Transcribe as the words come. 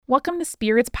Welcome to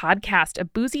Spirits Podcast, a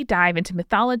boozy dive into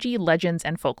mythology, legends,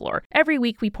 and folklore. Every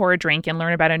week we pour a drink and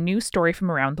learn about a new story from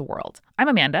around the world. I'm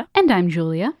Amanda. And I'm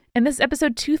Julia. And this is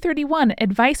episode 231,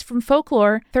 Advice from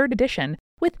Folklore, 3rd edition,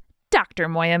 with Dr.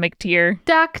 Moiya McTier.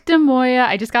 Dr. Moiya.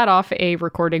 I just got off a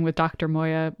recording with Dr.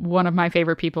 Moiya, one of my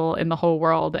favorite people in the whole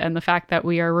world. And the fact that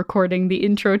we are recording the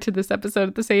intro to this episode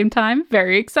at the same time,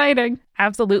 very exciting.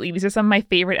 Absolutely. These are some of my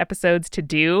favorite episodes to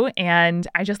do. And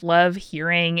I just love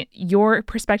hearing your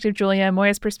perspective, Julia,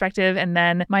 Moiya's perspective, and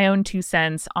then my own 2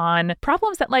 cents on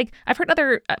problems that, like, I've heard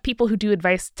other people who do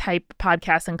advice type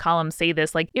podcasts and columns say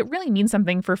this, like, it really means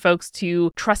something for folks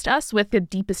to trust us with the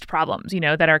deepest problems, you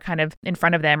know, that are kind of in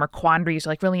front of them, or quandaries,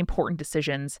 or like really important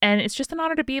decisions. And it's just an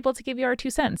honor to be able to give you our 2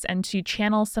 cents and to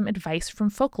channel some advice from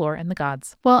folklore and the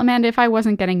gods. Well, Amanda, if I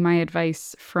wasn't getting my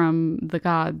advice from the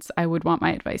gods, I would want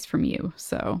my advice from you.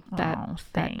 So that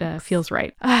feels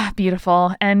right.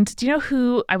 Beautiful. And do you know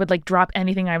who I would like drop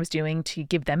anything I was doing to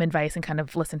give them advice and kind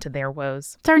of listen to their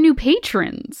woes? It's our new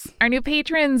patrons. Our new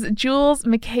patrons, Jules,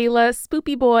 Michaela,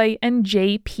 Spoopy Boy, and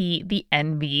JP the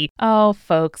Envy. Oh,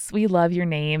 folks, we love your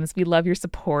names. We love your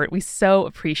support. We so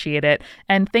appreciate it.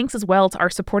 And thanks as well to our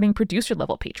supporting producer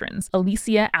level patrons,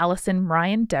 Alicia, Allison,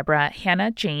 Ryan, Deborah,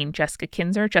 Hannah, Jane, Jessica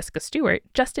Kinzer, Jessica Stewart,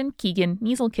 Justin, Keegan,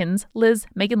 Nieselkins, Liz,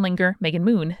 Megan Linger, Megan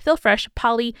Moon, Phil Fresh,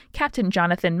 Polly, Captain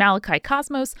Jonathan, Malachi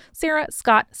Cosmos, Sarah,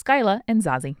 Scott, Skyla, and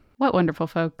Zazie. What wonderful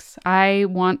folks. I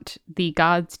want the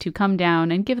gods to come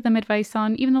down and give them advice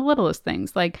on even the littlest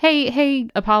things. Like, hey,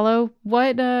 Apollo,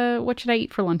 what should I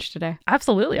eat for lunch today?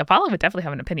 Absolutely. Apollo would definitely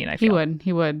have an opinion, I feel.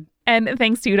 He would. And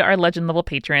thanks to our legend level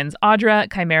patrons,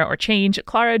 Audra, Chimera or Change,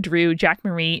 Clara, Drew, Jack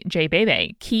Marie, J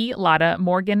Bebe, Key, Lotta,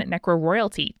 Morgan, Necro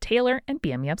Royalty, Taylor, and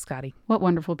BM Me Up Scotty. What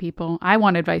wonderful people. I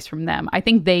want advice from them. I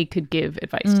think they could give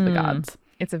advice to the gods.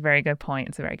 It's a very good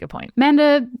point.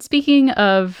 Amanda, speaking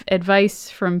of advice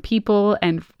from people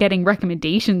and getting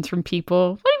recommendations from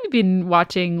people, what have you been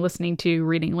watching, listening to,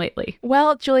 reading lately?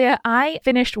 Well, Julia, I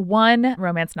finished one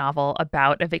romance novel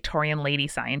about a Victorian lady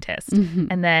scientist. Mm-hmm.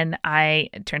 And then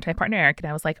I turned to my partner, Eric, and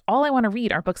I was like, all I want to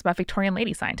read are books about Victorian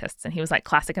lady scientists. And he was like,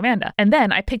 classic Amanda. And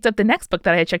then I picked up the next book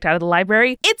that I had checked out of the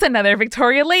library. It's another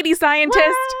Victorian lady scientist.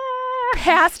 What?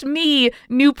 Past me,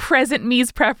 new present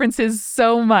me's preferences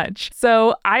so much.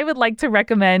 So I would like to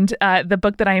recommend the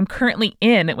book that I am currently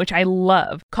in, which I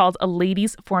love, called A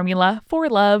Lady's Formula for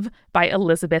Love by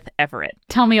Elizabeth Everett.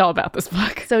 Tell me all about this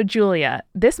book. So Julia,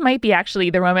 this might be actually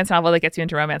the romance novel that gets you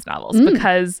into romance novels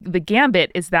because the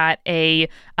gambit is that a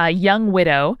young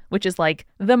widow, which is like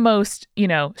the most, you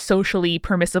know, socially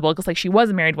permissible because like she was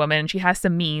a married woman and she has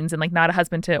some means and like not a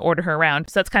husband to order her around.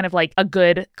 So that's kind of like a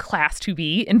good class to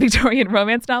be in Victorian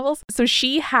romance novels. So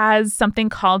she has something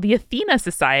called the Athena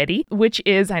Society, which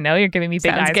is, I know you're giving me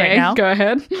big Sounds eyes gay. right now. Go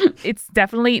ahead. It's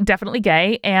definitely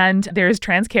gay, and there's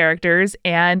trans characters,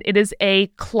 and it is a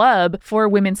club for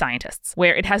women scientists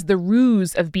where it has the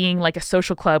ruse of being like a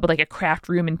social club with like a craft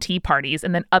room and tea parties,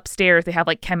 and then upstairs they have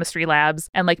like chemistry labs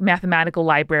and like mathematical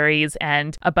libraries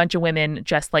and a bunch of women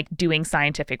just like doing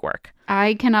scientific work.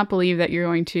 I cannot believe that you're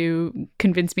going to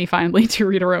convince me finally to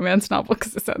read a romance novel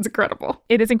because it sounds incredible.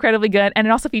 It is incredibly good. And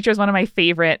it also features one of my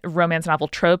favorite romance novel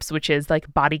tropes, which is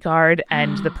like bodyguard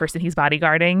and the person he's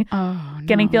bodyguarding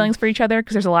getting feelings for each other,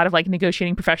 because there's a lot of like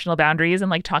negotiating professional boundaries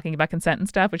and like talking about consent and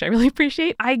stuff, which I really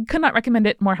appreciate. I could not recommend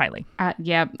it more highly.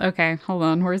 Yeah. Okay. Hold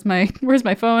on. Where's my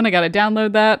phone? I got to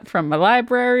download that from my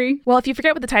library. Well, if you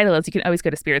forget what the title is, you can always go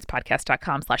to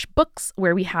spiritspodcast.com/books,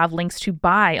 where we have links to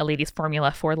buy A Lady's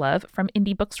Formula for Love from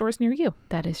indie bookstores near you.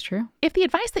 That is true. If the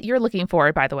advice that you're looking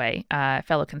for, by the way,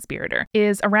 fellow conspirator,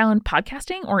 is around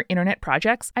podcasting or internet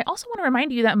projects, I also want to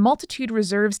remind you that Multitude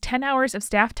reserves 10 hours of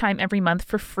staff time every month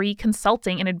for free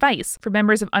consulting and advice for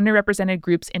members of underrepresented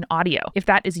groups in audio. If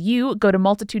that is you, go to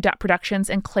multitude.productions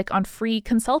and click on free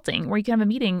consulting, where you can have a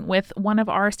meeting with one of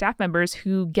our staff members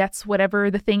who gets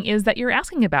whatever the thing is that you're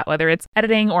asking about, whether it's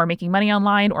editing or making money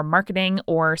online or marketing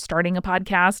or starting a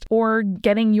podcast or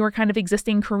getting your kind of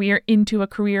existing career into a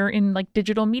career in like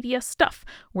digital media stuff.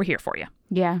 We're here for you.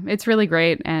 Yeah, it's really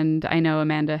great. And I know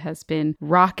Amanda has been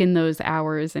rocking those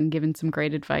hours and given some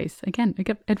great advice. Again,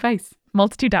 advice.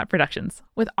 Multitude.productions.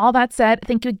 With all that said,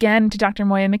 thank you again to Dr.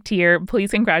 Moiya McTier.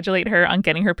 Please congratulate her on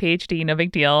getting her PhD, no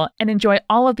big deal, and enjoy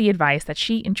all of the advice that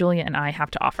she and Julia and I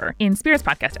have to offer in Spirits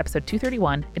Podcast, episode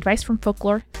 231, Advice from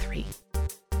Folklore III.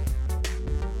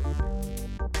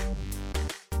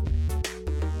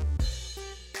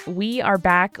 We are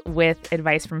back with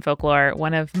Advice from Folklore,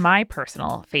 one of my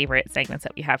personal favorite segments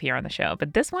that we have here on the show.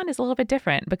 But this one is a little bit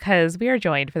different because we are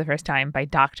joined for the first time by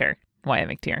Dr. Moiya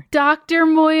McTier. Dr.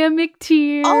 Moiya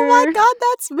McTier. Oh my God,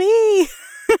 that's me.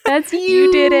 That's you.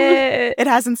 You did it. It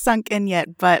hasn't sunk in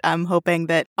yet, but I'm hoping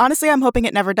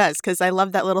it never does, because I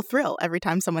love that little thrill every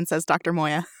time someone says Dr.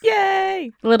 Moiya.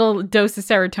 Yay. Little dose of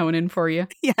serotonin for you.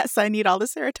 Yes, I need all the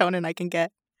serotonin I can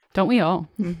get. Don't we all?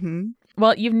 Mm-hmm.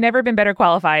 Well, you've never been better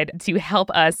qualified to help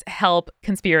us help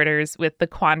conspirators with the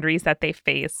quandaries that they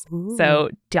face. Ooh. So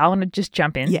do y'all want to just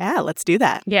jump in? Yeah, let's do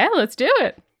that. Yeah, let's do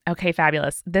it. Okay,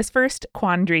 fabulous. This first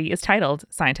quandary is titled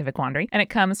Scientific Quandary, and it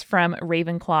comes from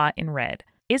Ravenclaw in Red.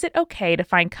 Is it okay to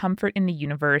find comfort in the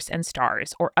universe and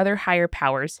stars or other higher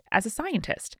powers as a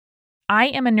scientist? I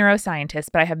am a neuroscientist,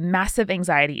 but I have massive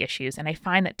anxiety issues, and I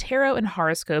find that tarot and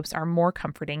horoscopes are more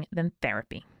comforting than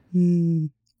therapy.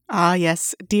 Ah,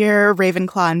 yes. Dear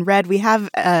Ravenclaw in Red, we have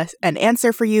an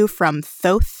answer for you from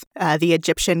Thoth, the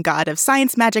Egyptian god of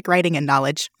science, magic, writing, and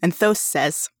knowledge. And Thoth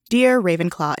says, Dear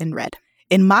Ravenclaw in Red,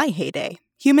 in my heyday,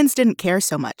 humans didn't care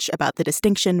so much about the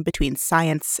distinction between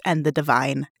science and the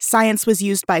divine. Science was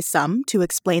used by some to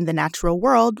explain the natural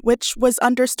world, which was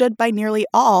understood by nearly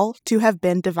all to have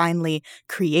been divinely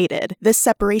created. This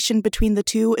separation between the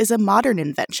two is a modern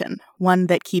invention, one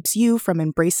that keeps you from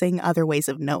embracing other ways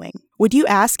of knowing. Would you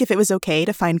ask if it was okay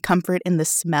to find comfort in the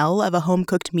smell of a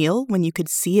home-cooked meal when you could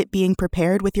see it being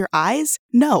prepared with your eyes?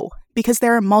 No, because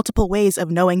there are multiple ways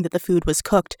of knowing that the food was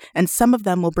cooked, and some of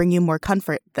them will bring you more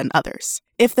comfort than others.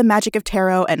 If the magic of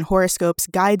tarot and horoscopes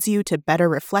guides you to better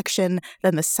reflection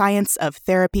than the science of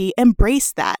therapy,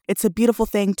 embrace that. It's a beautiful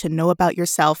thing to know about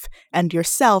yourself, and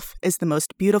yourself is the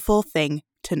most beautiful thing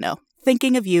to know.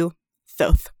 Thinking of you,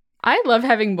 Thoth. I love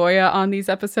having Moiya on these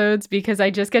episodes because I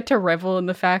just get to revel in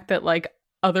the fact that, like,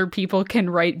 other people can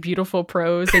write beautiful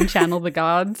prose and channel the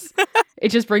gods. It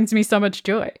just brings me so much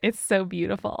joy. It's so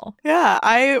beautiful. Yeah,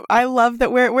 I love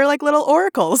that we're like little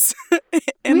oracles.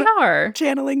 We are.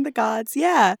 Channeling the gods,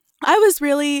 yeah. I was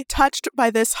really touched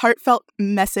by this heartfelt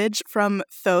message from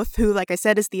Thoth, who, like I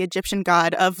said, is the Egyptian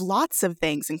god of lots of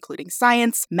things, including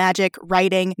science, magic,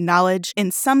 writing, knowledge.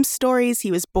 In some stories, he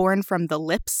was born from the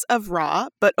lips of Ra,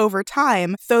 but over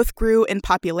time, Thoth grew in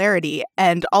popularity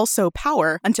and also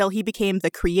power until he became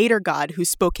the creator god who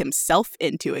spoke himself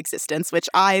into existence, which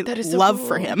I love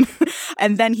for him.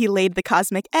 And then he laid the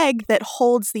cosmic egg that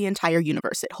holds the entire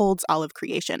universe. It holds all of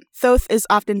creation. Thoth is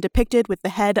often depicted with the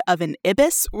head of an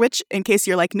ibis, which, in case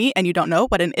you're like me and you don't know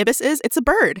what an ibis is, it's a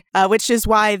bird, which is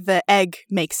why the egg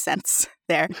makes sense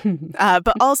there.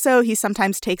 But also, he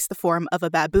sometimes takes the form of a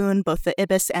baboon. Both the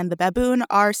ibis and the baboon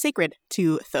are sacred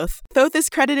to Thoth. Thoth is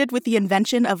credited with the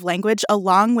invention of language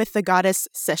along with the goddess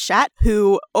Seshat,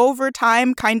 who over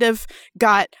time kind of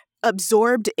got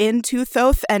absorbed into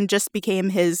Thoth and just became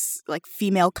his like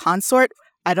female consort.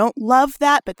 I don't love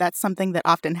that, but that's something that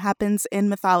often happens in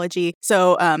mythology.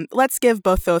 So let's give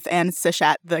both Thoth and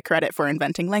Seshat the credit for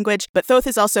inventing language. But Thoth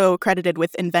is also credited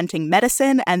with inventing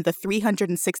medicine and the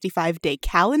 365-day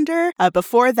calendar.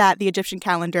 Before that, the Egyptian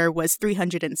calendar was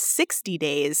 360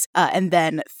 days. And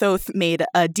then Thoth made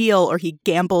a deal, or he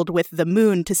gambled with the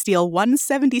moon to steal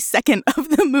 1/72nd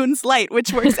of the moon's light,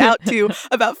 which works out to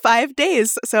about 5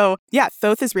 days. So yeah,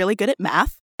 Thoth is really good at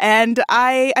math. And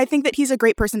I think that he's a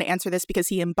great person to answer this because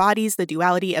he embodies the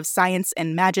duality of science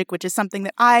and magic, which is something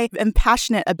that I am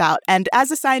passionate about. And as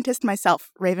a scientist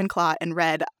myself, Ravenclaw and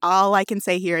Red, all I can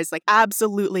say here is like,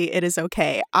 absolutely, it is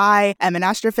okay. I am an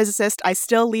astrophysicist. I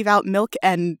still leave out milk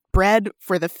and bread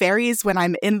for the fairies when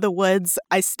I'm in the woods.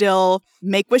 I still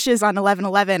make wishes on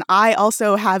 11/11. I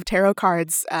also have tarot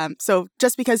cards. So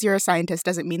just because you're a scientist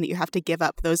doesn't mean that you have to give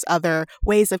up those other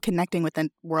ways of connecting with the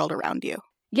world around you.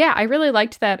 Yeah, I really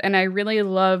liked that. And I really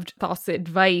loved Thoth's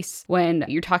advice when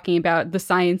you're talking about the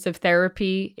science of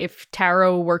therapy. If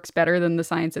tarot works better than the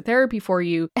science of therapy for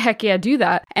you, heck yeah, do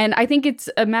that. And I think it's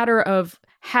a matter of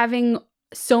having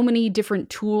so many different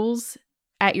tools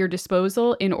at your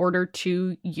disposal in order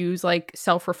to use like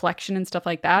self-reflection and stuff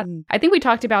like that. I think we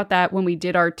talked about that when we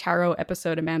did our tarot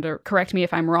episode, Amanda, correct me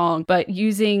if I'm wrong, but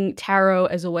using tarot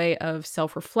as a way of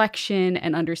self-reflection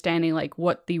and understanding like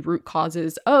what the root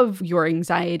causes of your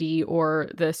anxiety or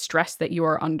the stress that you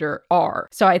are under are.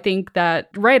 So I think that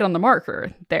right on the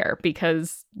marker there,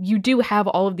 because you do have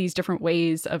all of these different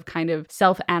ways of kind of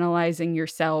self-analyzing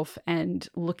yourself and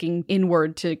looking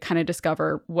inward to kind of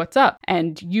discover what's up.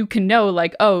 And you can know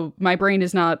like, oh, my brain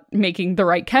is not making the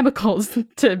right chemicals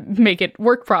to make it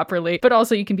work properly. But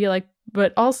also you can be like,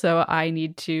 but also I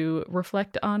need to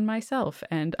reflect on myself.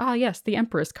 And yes, the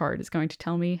Empress card is going to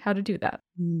tell me how to do that.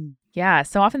 Yeah,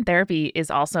 so often therapy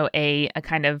is also a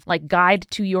kind of like guide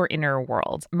to your inner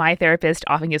world. My therapist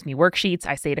often gives me worksheets.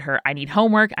 I say to her, I need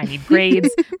homework, I need grades,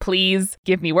 please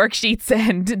give me worksheets.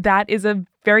 And that is a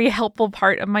very helpful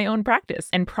part of my own practice,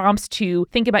 and prompts to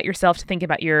think about yourself, to think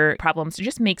about your problems, to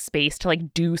just make space to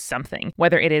like do something,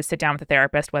 whether it is sit down with a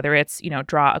therapist, whether it's,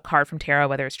 draw a card from tarot,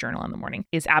 whether it's journal in the morning,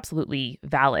 is absolutely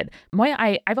valid.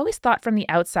 Moiya, I've always thought from the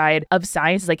outside of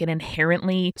science as like an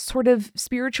inherently sort of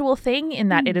spiritual thing, in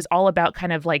that it is all about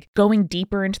kind of like going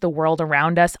deeper into the world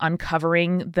around us,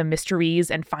 uncovering the mysteries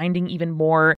and finding even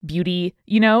more beauty,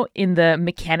 in the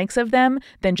mechanics of them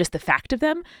than just the fact of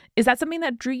them. Is that something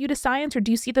that drew you to science, or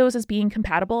do you see those as being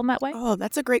compatible in that way? Oh,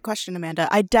 that's a great question, Amanda.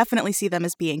 I definitely see them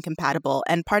as being compatible.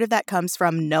 And part of that comes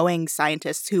from knowing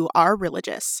scientists who are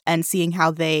religious and seeing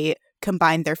how they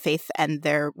combine their faith and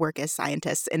their work as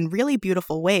scientists in really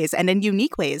beautiful ways and in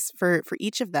unique ways for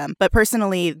each of them. But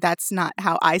personally, that's not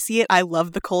how I see it. I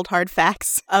love the cold, hard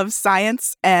facts of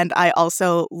science. And I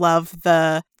also love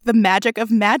the magic of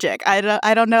magic.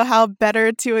 I don't know how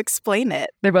better to explain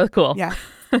it. They're both cool. Yeah.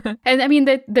 And I mean,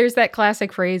 there's that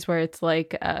classic phrase where it's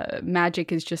like,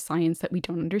 magic is just science that we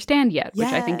don't understand yet, which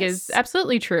I think is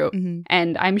absolutely true. Mm-hmm.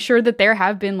 And I'm sure that there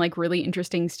have been like really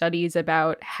interesting studies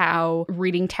about how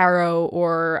reading tarot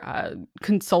or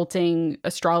consulting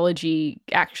astrology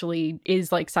actually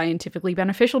is like scientifically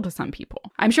beneficial to some people.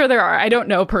 I'm sure there are. I don't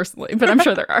know personally, but I'm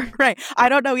sure there are. Right. I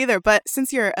don't know either. But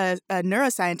since you're a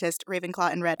neuroscientist,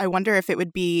 Ravenclaw and Red, I wonder if it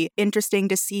would be interesting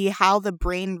to see how the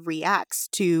brain reacts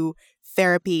to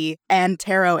therapy and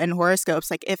tarot and horoscopes,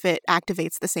 like if it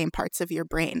activates the same parts of your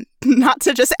brain, not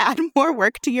to just add more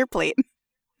work to your plate.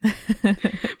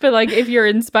 But like if you're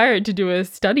inspired to do a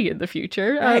study in the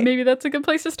future, right. Maybe that's a good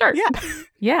place to start.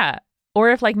 Yeah. Or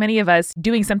if, like many of us,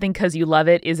 doing something because you love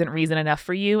it isn't reason enough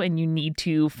for you and you need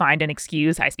to find an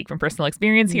excuse, I speak from personal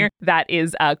experience here, that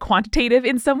is quantitative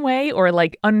in some way, or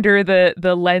like under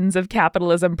the lens of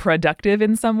capitalism productive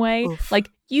in some way. Oof. Like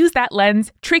use that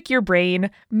lens, trick your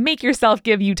brain, make yourself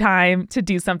give you time to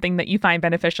do something that you find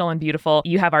beneficial and beautiful.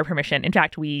 You have our permission. In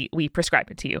fact, we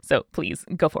prescribe it to you. So please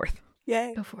go forth.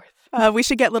 Yay. Go forth. We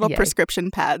should get little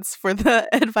prescription pads for the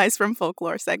advice from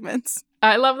folklore segments.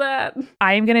 I love that.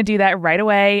 I am going to do that right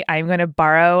away. I'm going to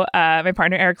borrow my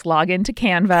partner Eric's login to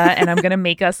Canva, and I'm going to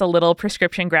make us a little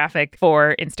prescription graphic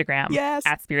for Instagram. Yes.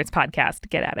 At Spirits Podcast.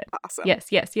 Get at it. Awesome.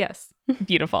 Yes.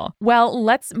 Beautiful. Well,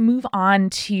 let's move on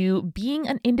to being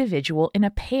an individual in a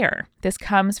pair. This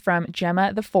comes from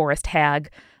Gemma the Forest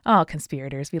Hag. Oh,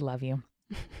 conspirators, we love you.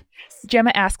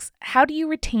 Gemma asks, how do you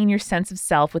retain your sense of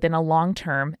self within a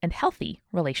long-term and healthy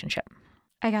relationship?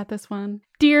 I got this one.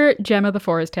 Dear Gemma the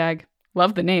Forest Hag,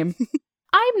 love the name.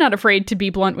 I'm not afraid to be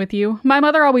blunt with you. My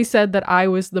mother always said that I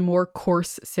was the more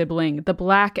coarse sibling, the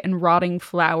black and rotting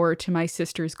flower to my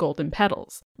sister's golden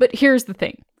petals. But here's the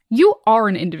thing. You are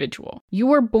an individual. You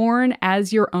were born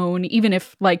as your own, even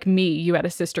if, like me, you had a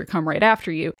sister come right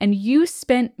after you, and you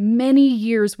spent many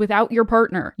years without your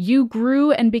partner. You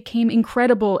grew and became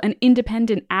incredible and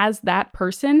independent as that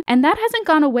person, and that hasn't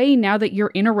gone away now that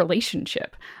you're in a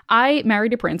relationship. I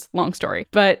married a prince, long story,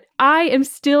 but I am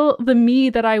still the me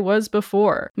that I was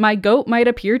before. My goat might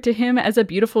appear to him as a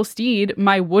beautiful steed,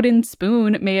 my wooden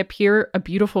spoon may appear a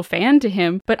beautiful fan to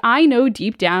him, but I know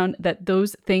deep down that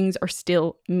those things are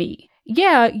still me.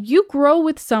 Yeah, you grow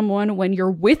with someone when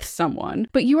you're with someone,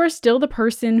 but you are still the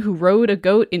person who rode a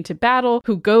goat into battle,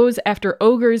 who goes after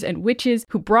ogres and witches,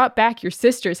 who brought back your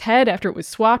sister's head after it was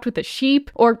swapped with a sheep,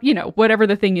 or, whatever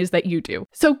the thing is that you do.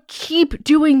 So keep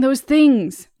doing those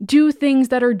things. Do things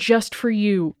that are just for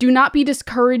you. Do not be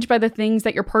discouraged by the things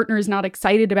that your partner is not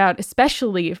excited about,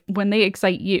 especially when they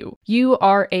excite you. You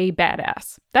are a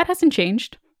badass. That hasn't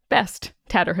changed. Best.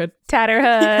 Tatterhood.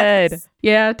 Yes.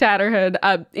 Yeah, Tatterhood.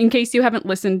 In case you haven't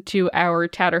listened to our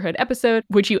Tatterhood episode,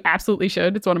 which you absolutely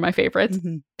should, it's one of my favorites.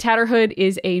 Mm-hmm. Tatterhood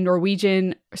is a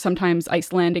Norwegian, sometimes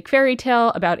Icelandic fairy tale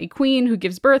about a queen who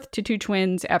gives birth to two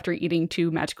twins after eating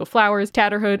two magical flowers,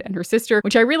 Tatterhood and her sister,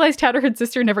 which I realized Tatterhood's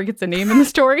sister never gets a name in the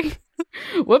story.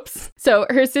 Whoops. So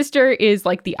her sister is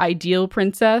like the ideal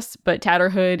princess, but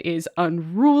Tatterhood is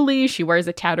unruly. She wears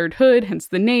a tattered hood, hence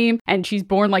the name, and she's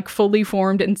born like fully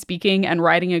formed and speaking and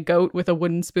riding a goat with a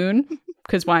wooden spoon.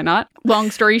 Because why not?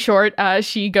 Long story short,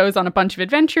 she goes on a bunch of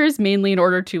adventures, mainly in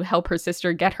order to help her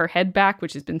sister get her head back,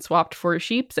 which has been swapped for a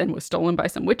sheep's and was stolen by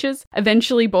some witches.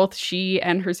 Eventually, both she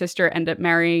and her sister end up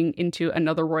marrying into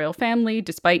another royal family,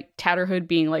 despite Tatterhood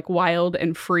being like wild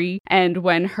and free. And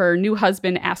when her new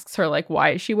husband asks her, like, why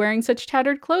is she wearing such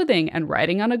tattered clothing and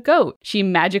riding on a goat? She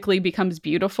magically becomes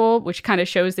beautiful, which kind of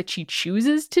shows that she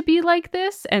chooses to be like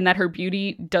this and that her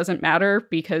beauty doesn't matter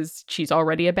because she's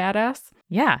already a badass.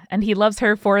 Yeah, and he loves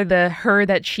her for the her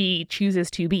that she chooses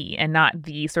to be and not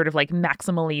the sort of like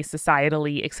maximally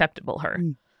societally acceptable her.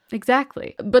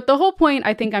 Exactly. But the whole point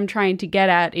I think I'm trying to get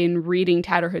at in reading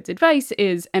Tatterhood's advice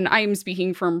is, and I'm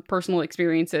speaking from personal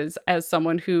experiences as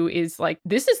someone who is like,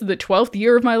 this is the 12th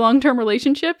year of my long-term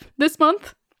relationship this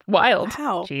month. Wild.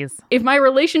 Wow. Jeez. If my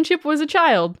relationship was a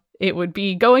child, it would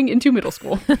be going into middle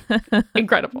school.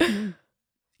 Incredible.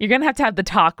 You're going to have the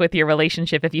talk with your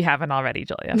relationship if you haven't already,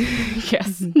 Julia.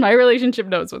 Yes, my relationship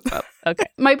knows what's up. Okay.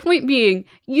 My point being,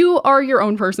 you are your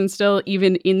own person still,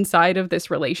 even inside of this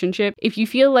relationship. If you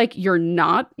feel like you're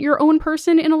not your own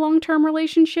person in a long-term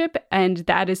relationship, and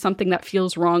that is something that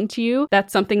feels wrong to you,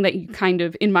 that's something that you kind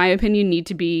of, in my opinion, need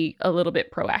to be a little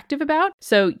bit proactive about.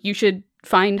 So you should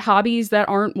find hobbies that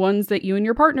aren't ones that you and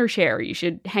your partner share. You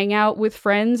should hang out with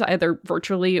friends, either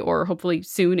virtually or hopefully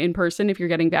soon in person if you're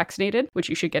getting vaccinated, which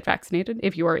you should get vaccinated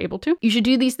if you are able to. You should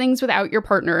do these things without your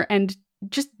partner and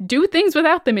just do things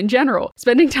without them in general.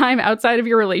 Spending time outside of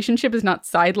your relationship is not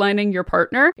sidelining your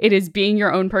partner. It is being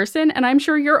your own person. And I'm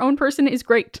sure your own person is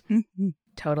great.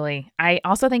 Totally. I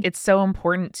also think it's so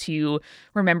important to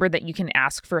remember that you can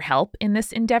ask for help in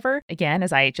this endeavor. Again,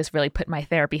 as I just really put my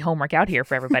therapy homework out here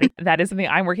for everybody, that is something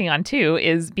I'm working on too,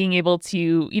 is being able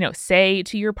to, say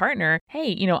to your partner,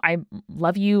 hey, I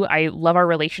love you. I love our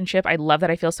relationship. I love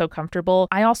that I feel so comfortable.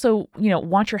 I also,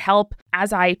 want your help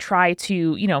as I try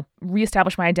to,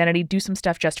 reestablish my identity, do some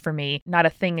stuff just for me, not a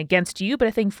thing against you, but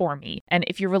a thing for me. And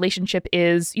if your relationship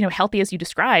is, healthy as you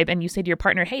describe, and you say to your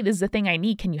partner, hey, this is the thing I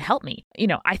need, can you help me?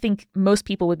 I think most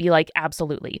people would be like,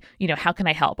 absolutely. How can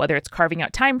I help? Whether it's carving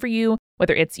out time for you,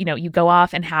 whether it's, you go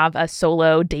off and have a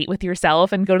solo date with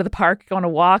yourself and go to the park, go on a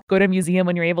walk, go to a museum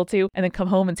when you're able to, and then come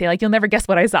home and say like, you'll never guess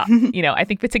what I saw. I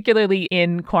think particularly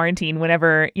in quarantine,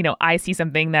 whenever, I see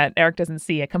something that Eric doesn't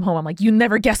see, I come home, I'm like, you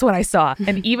never guess what I saw.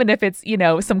 And even if it's,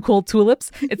 some cool tulips,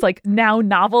 it's like now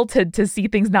novel to see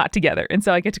things not together. And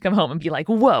so I get to come home and be like,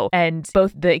 whoa. And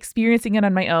both the experiencing it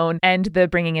on my own and the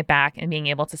bringing it back and being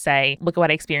able to say, look at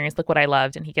what I experienced, look what I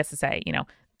loved. And he gets to say,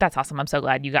 that's awesome. I'm so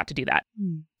glad you got to do that.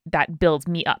 That builds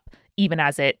me up, even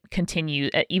as it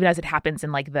continues, even as it happens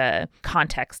in like the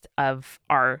context of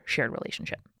our shared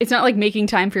relationship. It's not like making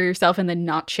time for yourself and then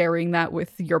not sharing that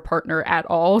with your partner at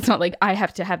all. It's not like I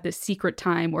have to have this secret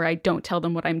time where I don't tell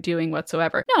them what I'm doing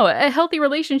whatsoever. No, a healthy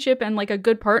relationship and like a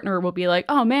good partner will be like,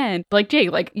 oh man, like Jay,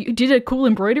 like you did a cool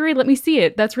embroidery. Let me see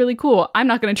it. That's really cool. I'm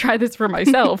not going to try this for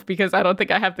myself because I don't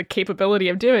think I have the capability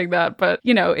of doing that. But,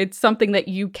 it's something that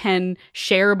you can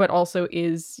share, but also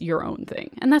is your own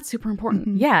thing. And that's super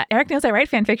important. Yeah. Eric knows I write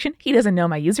fan fiction. He doesn't know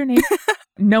my username.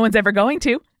 No one's ever going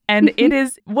to. And it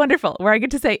is wonderful where I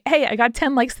get to say, hey, I got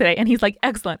 10 likes today. And he's like,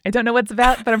 excellent. I don't know what it's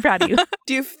about, but I'm proud of you.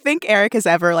 Do you think Eric has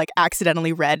ever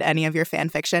accidentally read any of your fan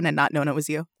fiction and not known it was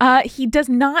you? He does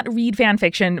not read fan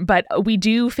fiction, but we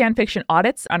do fan fiction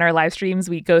audits on our live streams.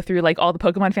 We go through all the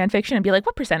Pokemon fan fiction and be like,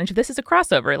 what percentage of this is a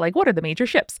crossover? What are the major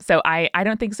ships? So I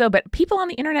don't think so, but people on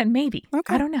the internet, maybe.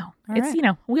 Okay. I don't know. All it's,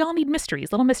 right. We all need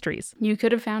mysteries, little mysteries. You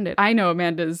could have found it. I know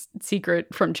Amanda's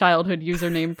secret from childhood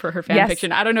username for her fan Yes.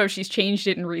 fiction. I don't know if she's changed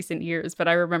it in recent years, but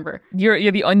I remember. You're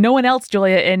the no one else,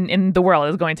 Julia, in the world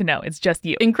is going to know. It's just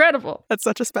you. Incredible. That's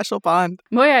such a special bond.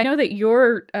 Moiya, I know that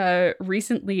you're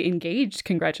recently engaged.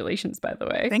 Congratulations, by the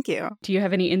way. Thank you. Do you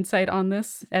have any insight on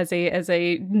this as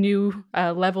a new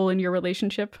level in your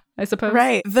relationship, I suppose?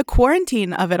 Right. The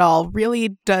quarantine of it all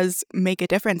really does make a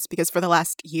difference because for the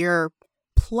last year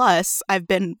plus, I've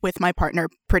been with my partner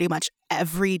pretty much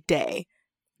every day.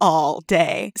 All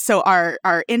day. So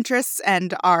our interests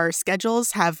and our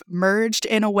schedules have merged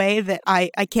in a way that I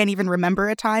can't even remember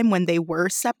a time when they were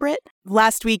separate.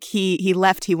 Last week, he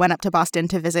left. He went up to Boston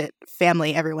to visit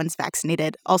family. Everyone's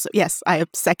vaccinated. Also, yes, I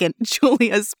second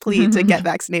Julia's plea to get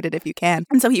vaccinated if you can.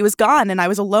 And so he was gone and I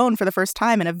was alone for the first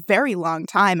time in a very long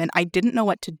time and I didn't know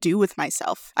what to do with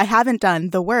myself. I haven't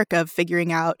done the work of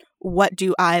figuring out what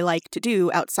do I like to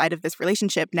do outside of this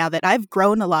relationship now that I've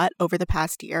grown a lot over the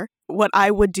past year. What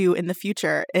I would do in the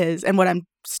future is, and what I'm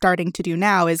starting to do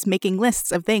now, is making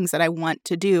lists of things that I want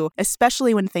to do,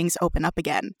 especially when things open up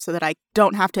again, so that I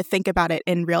don't have to think about it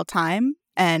in real time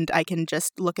and I can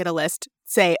just look at a list,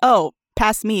 say, oh,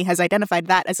 past me has identified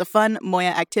that as a fun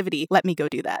Moiya activity. Let me go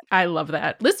do that. I love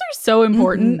that. Lists are so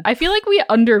important. I feel like we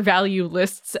undervalue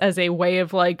lists as a way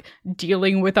of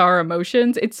dealing with our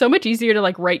emotions. It's so much easier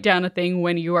to write down a thing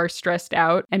when you are stressed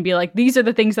out and be like, these are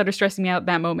the things that are stressing me out at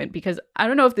that moment. Because I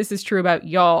don't know if this is true about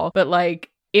y'all, but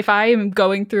if I am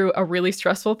going through a really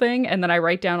stressful thing and then I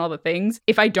write down all the things,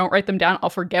 if I don't write them down, I'll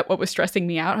forget what was stressing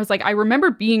me out. I was like, I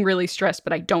remember being really stressed,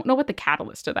 but I don't know what the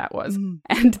catalyst of that was.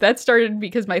 And that started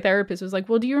because my therapist was like,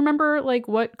 well, do you remember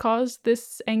what caused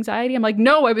this anxiety? I'm like,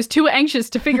 no, I was too anxious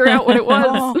to figure out what it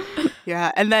was.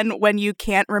 Yeah. And then when you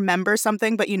can't remember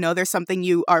something, but you know there's something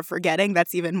you are forgetting,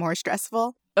 that's even more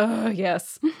stressful.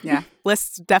 Yes. Yeah.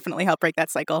 Lists definitely help break that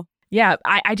cycle. Yeah,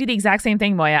 I do the exact same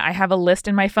thing, Moiya. I have a list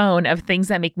in my phone of things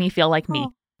that make me feel like me.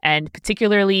 And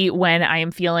particularly when I am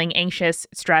feeling anxious,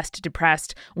 stressed,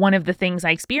 depressed, one of the things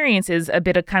I experience is a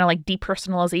bit of kind of like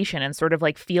depersonalization and sort of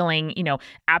like feeling,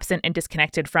 absent and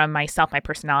disconnected from myself, my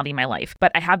personality, my life.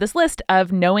 But I have this list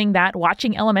of knowing that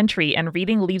watching Elementary and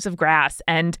reading Leaves of Grass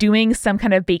and doing some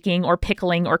kind of baking or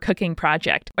pickling or cooking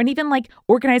project, and even like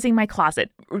organizing my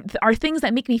closet are things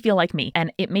that make me feel like me.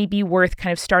 And it may be worth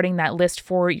kind of starting that list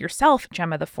for yourself,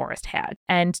 Gemma the Forest Hag,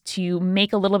 and to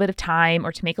make a little bit of time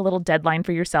or to make a little deadline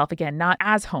for yourself. Again, not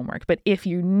as homework, but if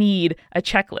you need a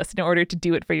checklist in order to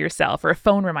do it for yourself or a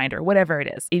phone reminder, whatever it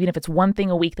is, even if it's one thing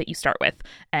a week that you start with,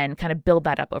 and kind of build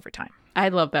that up over time. I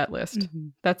love that list. Mm-hmm.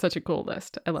 That's such a cool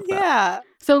list. I love that. Yeah.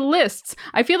 So lists.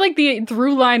 I feel like the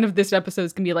through line of this episode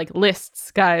is going to be like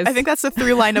lists, guys. I think that's the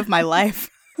through line of my life.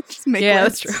 Just make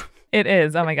lists. That's true. It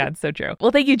is. Oh my God, so true.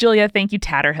 Well, thank you, Julia. Thank you,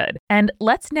 Tatterhood. And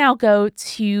let's now go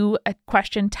to a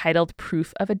question titled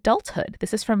Proof of Adulthood.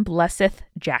 This is from Blesseth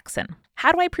Jackson.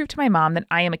 How do I prove to my mom that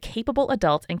I am a capable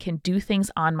adult and can do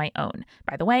things on my own?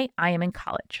 By the way, I am in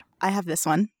college. I have this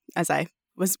one, as I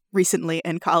was recently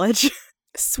in college.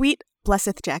 Sweet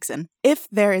Blesseth Jackson. If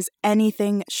there is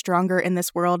anything stronger in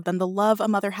this world than the love a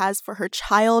mother has for her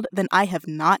child, then I have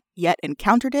not yet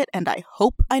encountered it, and I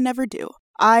hope I never do.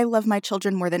 I love my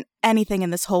children more than anything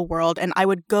in this whole world, and I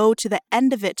would go to the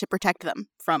end of it to protect them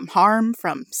from harm,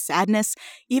 from sadness,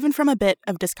 even from a bit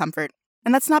of discomfort.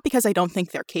 And that's not because I don't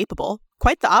think they're capable.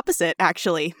 Quite the opposite,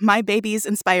 actually. My babies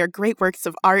inspire great works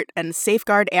of art and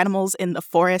safeguard animals in the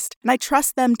forest, and I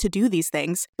trust them to do these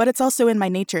things, but it's also in my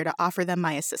nature to offer them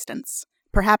my assistance.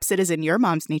 Perhaps it is in your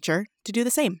mom's nature to do the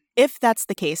same. If that's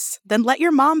the case, then let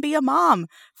your mom be a mom.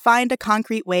 Find a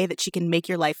concrete way that she can make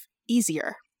your life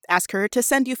easier. Ask her to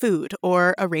send you food,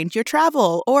 or arrange your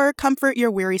travel, or comfort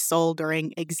your weary soul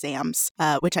during exams,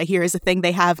 which I hear is a thing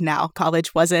they have now.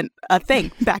 College wasn't a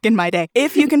thing back in my day.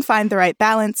 If you can find the right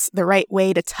balance, the right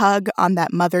way to tug on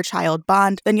that mother-child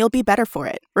bond, then you'll be better for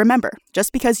it. Remember,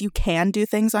 just because you can do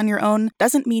things on your own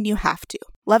doesn't mean you have to.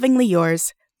 Lovingly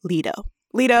yours, Leto.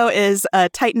 Leto is a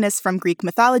Titaness from Greek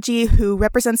mythology who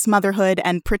represents motherhood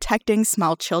and protecting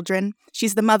small children.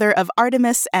 She's the mother of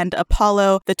Artemis and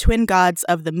Apollo, the twin gods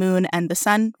of the moon and the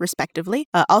sun, respectively.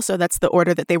 Also, that's the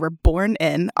order that they were born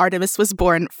in. Artemis was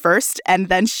born first, and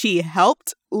then she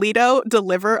helped Leto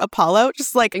deliver Apollo.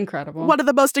 Just like incredible. One of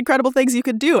the most incredible things you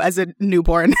could do as a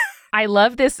newborn. I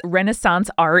love this Renaissance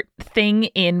art thing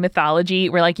in mythology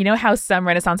where, like, you know how some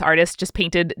Renaissance artists just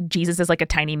painted Jesus as like a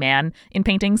tiny man in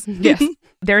paintings? Yes.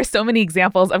 There are so many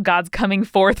examples of gods coming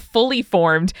forth fully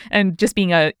formed and just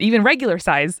being a even regular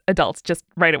size adults just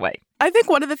right away. I think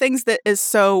one of the things that is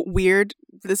so weird,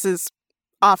 this is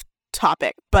off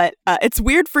topic, but it's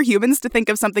weird for humans to think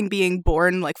of something being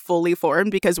born like fully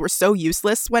formed because we're so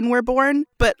useless when we're born,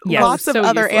 but lots of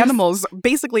other animals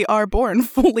basically are born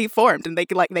fully formed, and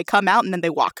they come out and then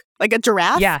they walk. Like a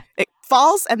giraffe, it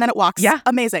falls and then it walks. Yeah.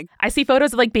 Amazing. I see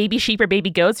photos of like baby sheep or baby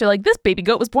goats. They're like, this baby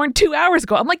goat was born 2 hours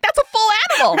ago. I'm like, that's a full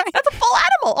animal. Right. That's a full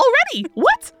animal already.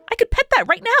 What? I could pet that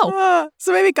right now.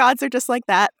 So maybe gods are just like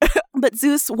that. But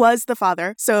Zeus was the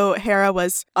father. So Hera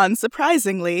was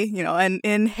unsurprisingly, and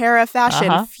in Hera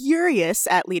fashion, furious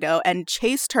at Leto and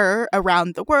chased her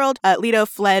around the world. Leto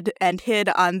fled and hid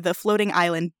on the floating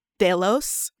island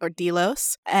Delos,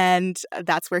 and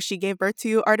that's where she gave birth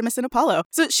to Artemis and Apollo.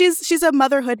 So she's a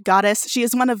motherhood goddess. She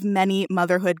is one of many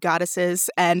motherhood goddesses,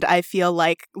 and I feel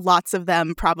like lots of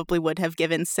them probably would have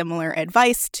given similar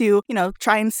advice to,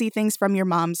 try and see things from your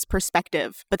mom's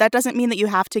perspective. But that doesn't mean that you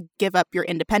have to give up your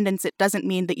independence. It doesn't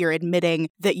mean that you're admitting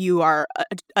that you are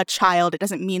a child. It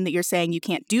doesn't mean that you're saying you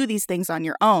can't do these things on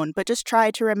your own, but just try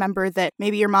to remember that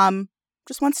maybe your mom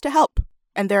just wants to help,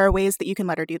 and there are ways that you can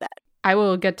let her do that. I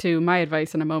will get to my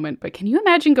advice in a moment, but can you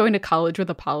imagine going to college with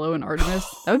Apollo and Artemis?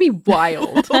 That would be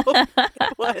wild.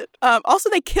 What? Also,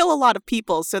 they kill a lot of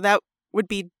people, so that would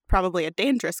be probably a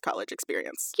dangerous college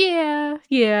experience. Yeah.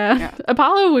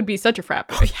 Apollo would be such a frat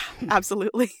boy. Oh, yeah,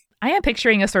 absolutely. I am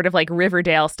picturing a sort of like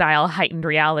Riverdale-style heightened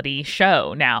reality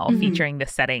show now featuring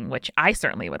this setting, which I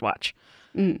certainly would watch.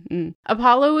 Mm-mm.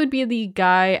 Apollo would be the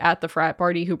guy at the frat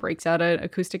party who breaks out an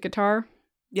acoustic guitar.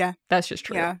 Yeah. That's just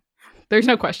true. Yeah. There's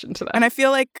no question to that. And I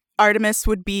feel like Artemis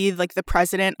would be like the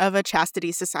president of a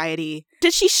chastity society.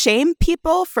 Did she shame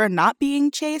people for not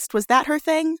being chaste? Was that her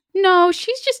thing? No,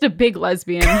 she's just a big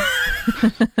lesbian.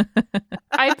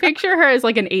 I picture her as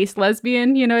like an ace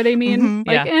lesbian, you know what I mean?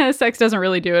 Like, sex doesn't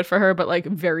really do it for her, but like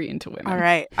very into women. All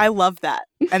right. I love that.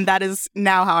 And that is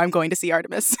now how I'm going to see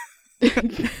Artemis.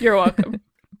 You're welcome.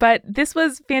 But this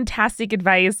was fantastic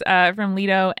advice from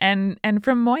Lito and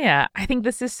from Moiya. I think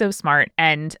this is so smart.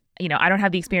 And, I don't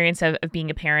have the experience of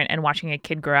being a parent and watching a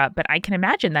kid grow up, but I can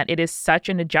imagine that it is such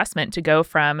an adjustment to go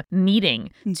from needing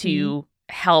to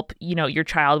help, your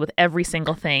child with every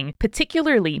single thing,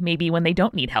 particularly maybe when they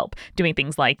don't need help doing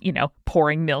things like,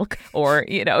 pouring milk or,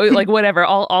 like whatever,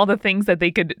 all the things that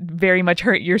they could very much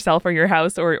hurt yourself or your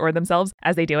house or themselves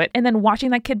as they do it. And then watching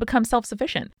that kid become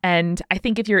self-sufficient. And I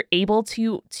think if you're able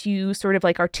to sort of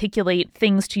like articulate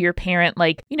things to your parent,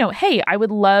 like, hey, I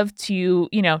would love to,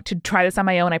 to try this on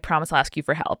my own. I promise I'll ask you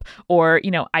for help. Or,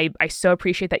 I so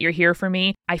appreciate that you're here for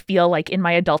me. I feel like in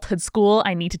my adulthood school,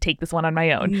 I need to take this one on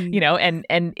my own,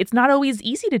 and it's not always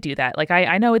easy to do that. Like,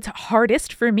 I know it's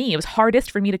hardest for me. It was hardest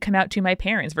for me to come out to my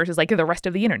parents versus like the rest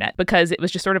of the internet, because it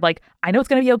was just sort of like, I know it's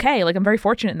going to be okay. Like, I'm very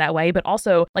fortunate in that way, but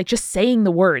also like just saying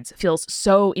the words feels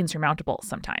so insurmountable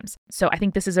sometimes. So I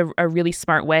think this is a really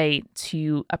smart way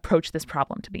to approach this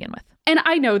problem to begin with. And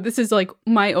I know this is like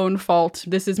my own fault.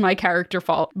 This is my character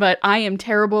fault, but I am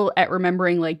terrible at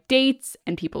remembering like dates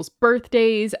and people's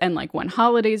birthdays and like when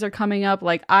holidays are coming up.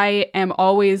 Like, I am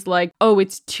always like, oh,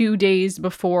 it's 2 days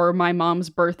before my mom's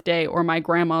birthday or my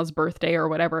grandma's birthday or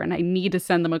whatever, and I need to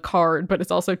send them a card, but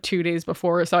it's also 2 days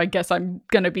before. So I guess I'm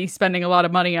going to be spending a lot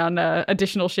of money on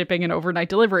additional shipping and overnight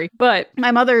delivery. But my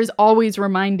mother is always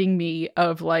reminding me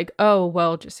of like, oh,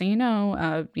 well, just so you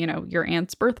know, your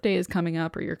aunt's birthday is coming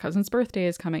up or your cousin's birthday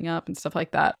is coming up and stuff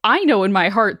like that. I know in my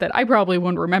heart that I probably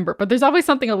wouldn't remember, but there's always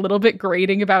something a little bit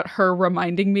grating about her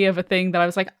reminding me of a thing that I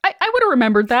was like, I would have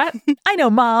remembered that. I know,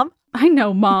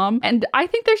 Mom. And I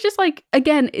think there's just like,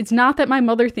 again, it's not that my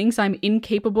mother thinks I'm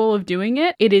incapable of doing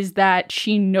it. It is that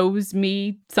she knows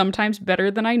me sometimes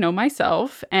better than I know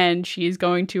myself. And she's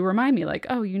going to remind me like,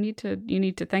 oh, you need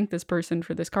to thank this person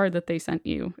for this card that they sent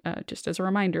you, just as a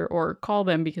reminder, or call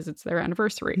them because it's their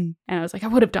anniversary. And I was like, I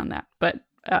would have done that. But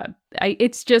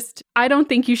it's just, I don't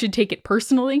think you should take it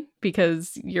personally,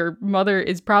 because your mother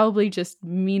is probably just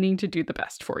meaning to do the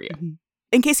best for you.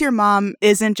 In case your mom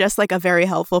isn't just like a very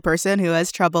helpful person who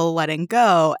has trouble letting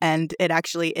go, and it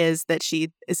actually is that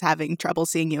she is having trouble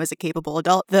seeing you as a capable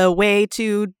adult, the way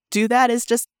to do that is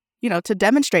just, to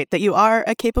demonstrate that you are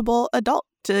a capable adult,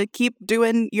 to keep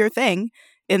doing your thing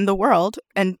in the world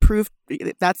and prove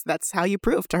that's how you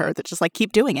prove to her that just like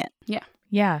keep doing it. Yeah.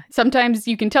 Yeah. Sometimes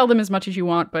you can tell them as much as you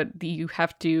want, but you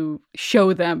have to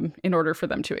show them in order for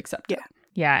them to accept it.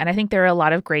 Yeah. And I think there are a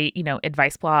lot of great,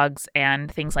 advice blogs and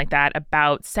things like that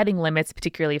about setting limits,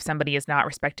 particularly if somebody is not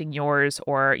respecting yours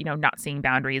or, not seeing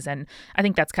boundaries. And I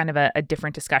think that's kind of a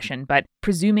different discussion. But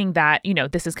presuming that,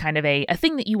 this is kind of a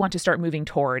thing that you want to start moving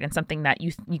toward and something that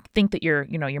you think that your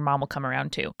mom will come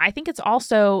around to. I think it's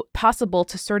also possible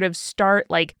to sort of start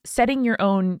like setting your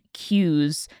own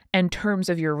cues and terms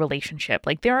of your relationship.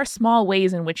 Like, there are small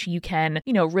ways in which you can,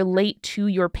 relate to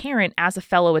your parent as a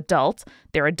fellow adult,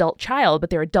 their adult child, but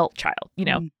their adult child,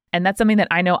 And that's something that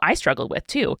I know I struggled with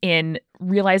too, in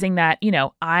realizing that,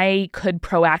 I could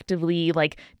proactively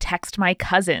like text my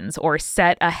cousins or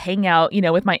set a hangout,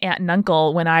 with my aunt and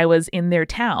uncle when I was in their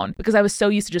town, because I was so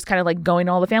used to just kind of like going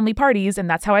to all the family parties and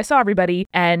that's how I saw everybody.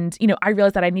 And, I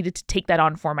realized that I needed to take that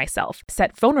on for myself.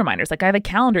 Set phone reminders. Like, I have a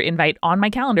calendar invite on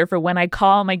my calendar for when I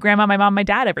call my grandma, my mom, my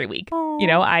dad every week.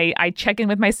 I check in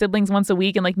with my siblings once a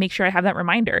week and like make sure I have that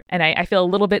reminder. And I feel a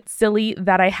little bit silly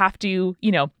that I have to,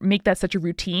 make that such a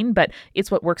routine, but it's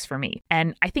what works for me.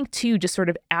 And I think too, just sort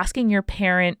of asking your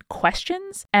parent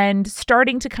questions and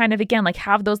starting to kind of, again, like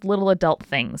have those little adult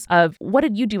things of, what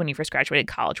did you do when you first graduated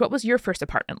college? What was your first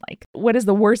apartment like? What is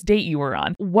the worst date you were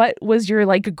on? What was your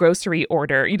like grocery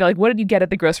order? Like, what did you get at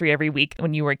the grocery every week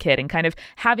when you were a kid? And kind of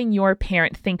having your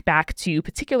parent think back to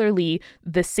particularly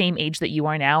the same age that you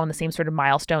are now and the same sort of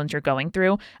milestones you're going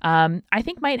through, I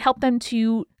think might help them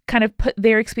to kind of put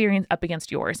their experience up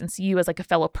against yours and see you as like a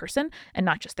fellow person and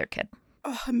not just their kid.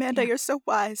 Oh, Amanda, you're so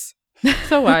wise.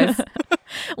 So wise.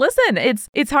 Listen,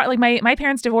 it's hard. Like my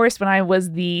parents divorced when I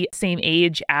was the same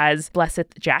age as Blessed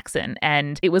Jackson.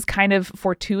 And it was kind of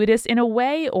fortuitous in a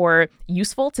way, or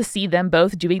useful to see them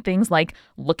both doing things like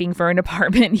looking for an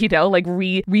apartment, like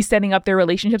resetting up their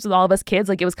relationships with all of us kids.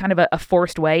 Like, it was kind of a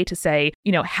forced way to say,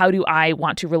 how do I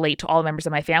want to relate to all the members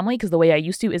of my family? Because the way I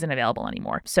used to isn't available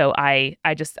anymore. So I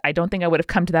don't think I would have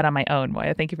come to that on my own.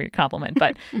 Moiya, thank you for your compliment.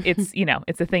 But it's,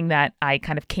 it's a thing that I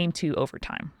kind of came to over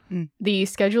time. The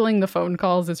scheduling the phone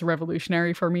calls is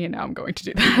revolutionary for me, and now I'm going to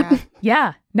do that.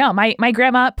 Yeah. No, my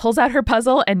grandma pulls out her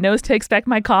puzzle and knows to expect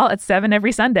my call at 7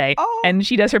 every Sunday. Oh. And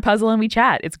she does her puzzle and we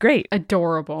chat. It's great.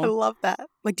 Adorable. I love that.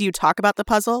 Like, do you talk about the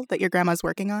puzzle that your grandma's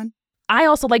working on? I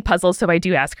also like puzzles, so I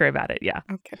do ask her about it. Yeah.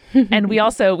 Okay. And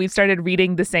we've started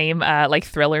reading the same like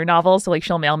thriller novels. So like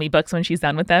she'll mail me books when she's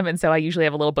done with them. And so I usually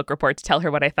have a little book report to tell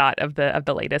her what I thought of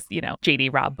the latest, J.D.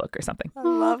 Robb book or something. I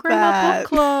love Grandma that. Book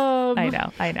Club.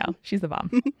 I know. She's the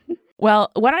bomb. Well,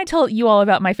 why don't I tell you all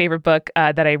about my favorite book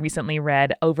that I recently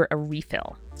read over a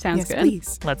refill? Sounds Yes, good.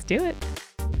 please. Let's do it.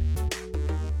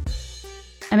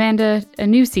 Amanda, a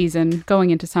new season going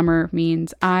into summer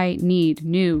means I need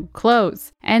new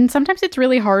clothes. And sometimes it's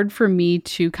really hard for me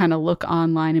to kind of look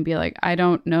online and be like, I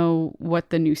don't know what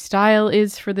the new style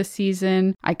is for the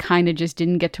season. I kind of just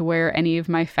didn't get to wear any of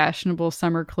my fashionable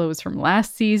summer clothes from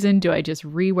last season. Do I just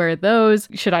rewear those?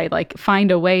 Should I like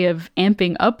find a way of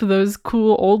amping up those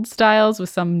cool old styles with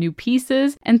some new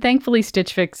pieces? And thankfully,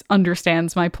 Stitch Fix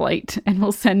understands my plight and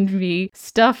will send me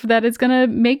stuff that is going to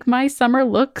make my summer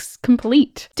looks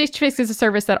complete. Stitch Fix is a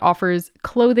service that offers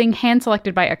clothing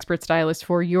hand-selected by expert stylists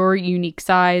for your unique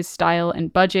size, style,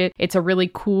 and budget. It's a really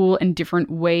cool and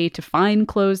different way to find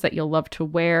clothes that you'll love to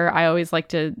wear. I always like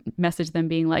to message them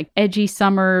being like, edgy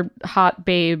summer, hot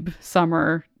babe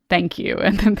summer, thank you.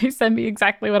 And then they send me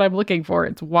exactly what I'm looking for.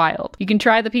 It's wild. You can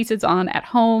try the pieces on at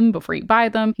home before you buy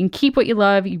them. You can keep what you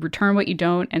love, you return what you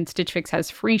don't, and Stitch Fix has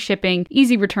free shipping,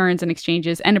 easy returns and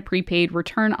exchanges, and a prepaid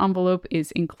return envelope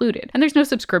is included. And there's no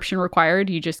subscription required.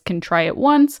 You just can try it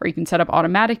once, or you can set up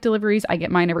automatic deliveries. I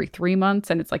get mine every 3 months,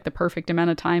 and it's like the perfect amount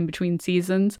of time between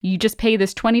seasons. You just pay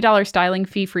this $20 styling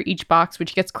fee for each box,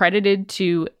 which gets credited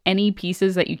to any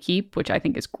pieces that you keep, which I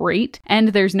think is great. And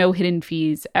there's no hidden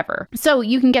fees ever. So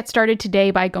you can get started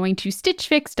today by going to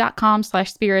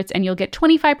stitchfix.com/spirits, and you'll get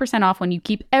 25% off when you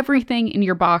keep everything in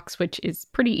your box, which is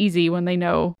pretty easy when they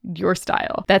know your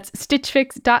style. That's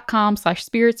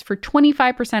stitchfix.com/spirits for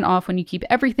 25% off when you keep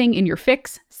everything in your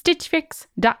fix.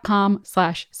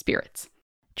 stitchfix.com/spirits.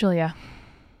 Julia.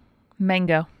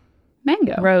 Mango.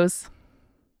 Mango. Rose.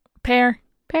 Pear.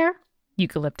 Pear.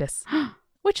 Eucalyptus.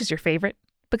 Which is your favorite?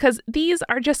 Because these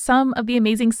are just some of the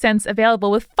amazing scents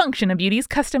available with Function of Beauty's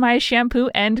customized shampoo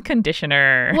and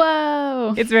conditioner.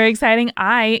 Whoa. It's very exciting.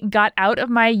 I got out of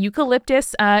my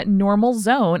eucalyptus normal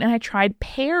zone and I tried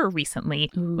pear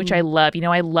recently, which I love.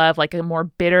 I love like a more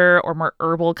bitter or more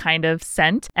herbal kind of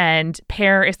scent. And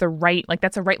pear is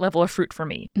that's a right level of fruit for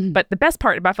me. But the best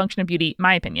part about Function of Beauty,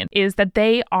 my opinion, is that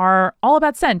they are all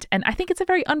about scent. And I think it's a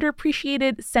very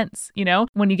underappreciated sense,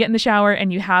 when you get in the shower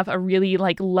and you have a really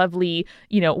like lovely,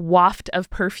 waft of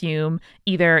perfume,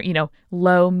 either,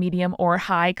 low, medium, or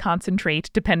high concentrate,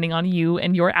 depending on you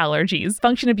and your allergies.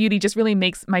 Function of Beauty just really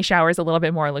makes my showers a little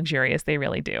bit more luxurious. They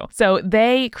really do. So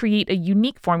they create a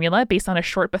unique formula based on a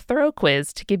short but thorough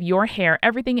quiz to give your hair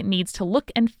everything it needs to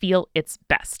look and feel its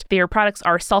best. Their products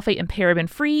are sulfate and paraben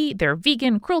free, they're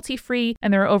vegan, cruelty free,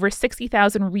 and there are over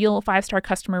 60,000 real 5-star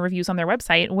customer reviews on their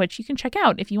website, which you can check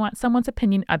out if you want someone's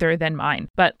opinion other than mine.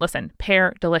 But listen,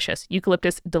 pear, delicious.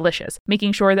 Eucalyptus, delicious.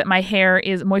 Making sure that my hair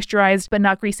is moisturized but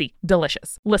not greasy,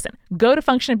 delicious. Listen, go to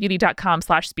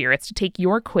functionofbeauty.com/spirits to take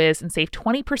your quiz and save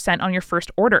 20% on your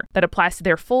first order. That applies to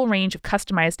their full range of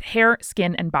customized hair,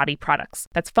 skin, and body products.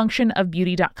 That's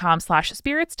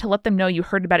functionofbeauty.com/spirits to let them know you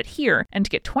heard about it here and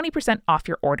to get 20% off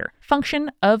your order.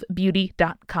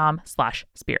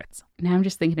 functionofbeauty.com/spirits. Now I'm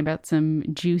just thinking about some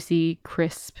juicy,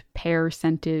 crisp,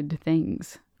 pear-scented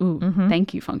things. Ooh,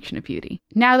 Thank you, Function of Beauty.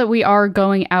 Now that we are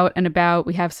going out and about,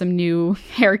 we have some new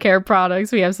hair care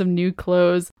products, we have some new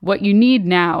clothes. What you need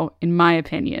now, in my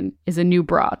opinion, is a new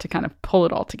bra to kind of pull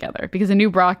it all together. Because a new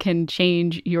bra can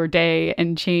change your day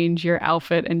and change your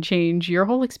outfit and change your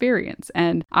whole experience.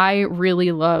 And I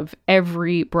really love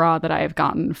every bra that I have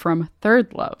gotten from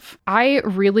Third Love. I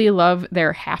really love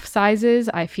their half sizes.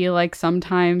 I feel like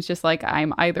sometimes just like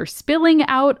I'm either spilling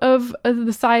out of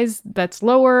the size that's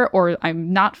lower or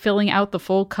I'm not filling out the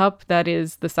full cup that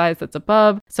is the size that's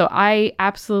above. So I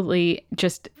absolutely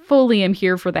just fully am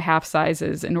here for the half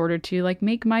sizes in order to like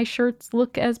make my shirts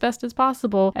look as best as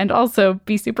possible and also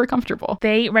be super comfortable.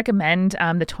 They recommend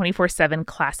the 24/7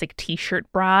 classic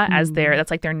t-shirt bra as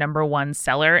that's like their number one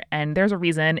seller. And there's a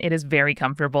reason. It is very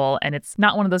comfortable. And it's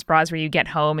not one of those bras where you get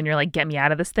home and you're like, get me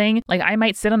out of this thing. Like I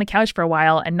might sit on the couch for a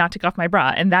while and not take off my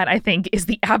bra. And that I think is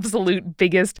the absolute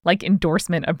biggest like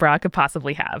endorsement a bra could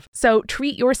possibly have. So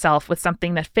treat yourself with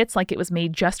something that fits like it was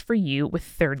made just for you with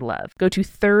Third Love. Go to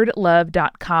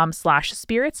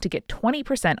thirdlove.com/spirits to get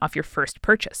 20% off your first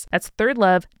purchase. That's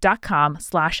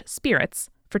thirdlove.com/spirits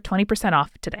for 20%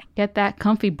 off today. Get that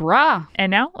comfy bra.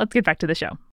 And now let's get back to the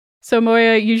show. So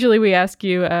Moiya, usually we ask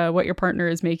you what your partner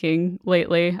is making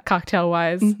lately,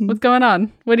 cocktail-wise. What's going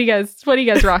on? What are you guys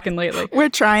rocking lately? We're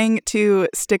trying to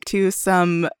stick to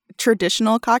some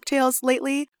traditional cocktails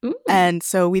lately. Ooh. And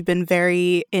so we've been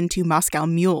very into Moscow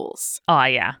mules. Oh,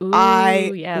 yeah. Ooh,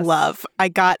 I yes. I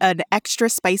got an extra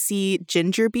spicy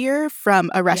ginger beer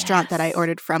from a restaurant that I Yes.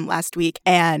 ordered from last week,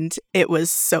 and it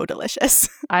was so delicious.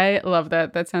 I love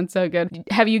that. That sounds so good.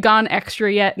 Have you gone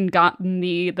extra yet and gotten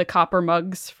the copper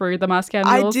mugs for the Moscow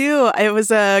mules? I do. It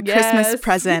was a Christmas Yes.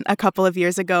 present a couple of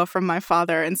years ago from my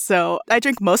father, and so I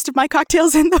drink most of my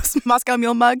cocktails in those Moscow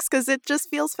Mule mugs because it just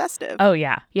feels festive. Oh,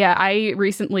 yeah. Yeah, I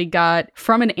recently got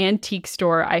from an antique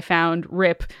store. I found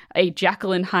RIP a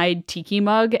Jekyll and Hyde tiki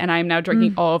mug, and I'm now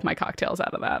drinking all of my cocktails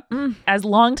out of that. As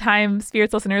longtime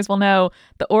Spirits listeners will know,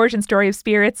 the origin story of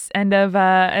Spirits and of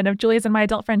Julia's and my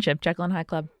adult friendship, Jekyll and Hyde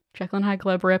Club. Jekyll and Hyde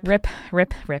Club, RIP. Rip,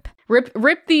 rip, rip.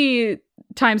 Rip the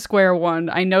Times Square one.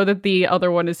 I know that the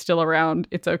other one is still around.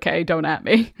 It's okay. Don't at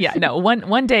me. Yeah, no,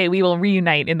 one day we will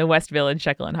reunite in the West Village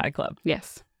Jekyll and Hyde Club.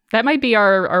 Yes. That might be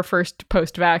our first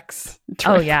post-vax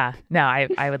trip. Oh, yeah. No,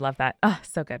 I would love that. Oh,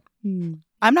 so good.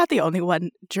 I'm not the only one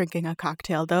drinking a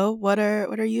cocktail, though. What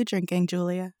are you drinking,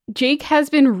 Julia? Jake has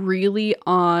been really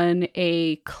on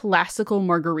a classical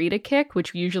margarita kick,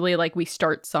 which usually we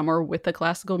start summer with the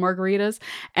classical margaritas.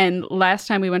 And last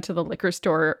time we went to the liquor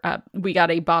store, we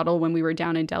got a bottle when we were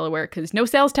down in Delaware because no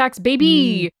sales tax,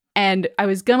 baby. And I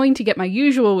was going to get my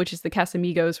usual, which is the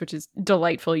Casamigos, which is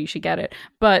delightful. You should get it.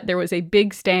 But there was a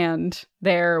big stand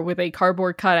there with a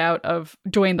cardboard cutout of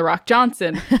Dwayne "The Rock"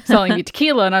 Johnson selling me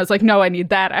tequila. And I was like, no, I need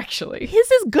that, actually.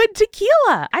 His is good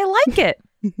tequila. I like it.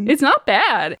 It's not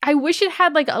bad. I wish it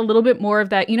had a little bit more of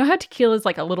that. You know how tequila is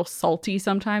a little salty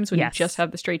sometimes when Yes. you just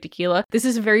have the straight tequila? This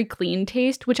is a very clean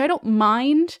taste, which I don't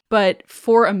mind. But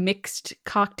for a mixed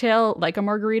cocktail like a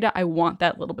margarita, I want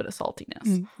that little bit of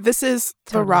saltiness. This is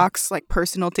The Totally. Rock's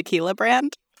personal tequila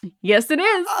brand. Yes, it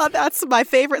is. Oh, that's my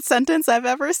favorite sentence I've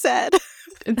ever said.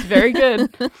 It's very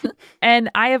good. And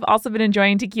I have also been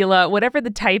enjoying tequila, whatever the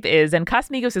type is. And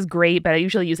Casamigos is great, but I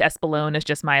usually use Espolón as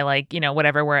just my,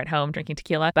 whatever, we're at home drinking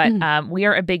tequila. But we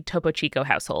are a big Topo Chico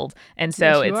household. And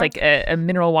so Yes, you it's are. a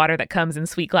mineral water that comes in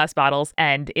sweet glass bottles.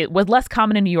 And it was less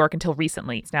common in New York until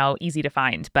recently. It's now easy to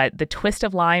find. But the twist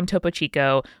of lime Topo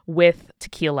Chico with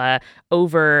tequila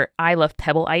over, I love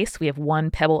Pebble Ice. We have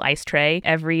one Pebble Ice tray.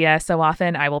 Every so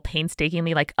often, I will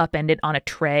painstakingly upend it on a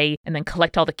tray and then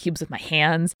collect all the cubes with my hands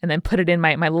and then put it in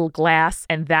my little glass.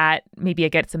 And that, maybe I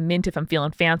get some mint if I'm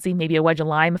feeling fancy, maybe a wedge of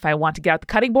lime if I want to get out the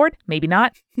cutting board, maybe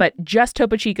not. But just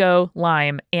Topo Chico,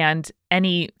 lime, and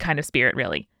any kind of spirit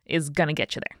really is going to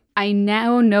get you there. I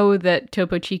now know that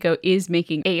Topo Chico is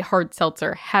making a hard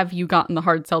seltzer. Have you gotten the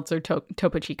hard seltzer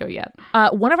Topo Chico yet?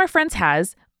 One of our friends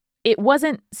it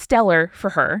wasn't stellar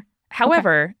for her.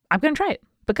 However, I'm going to try it.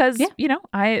 Because,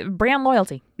 I brand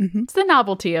loyalty. It's the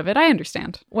novelty of it. I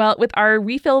understand. Well, with our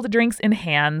refilled drinks in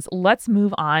hands, let's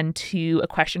move on to a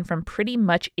question from Pretty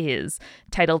Much Is,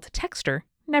 titled Texter,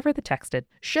 Never the Texted.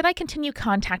 Should I continue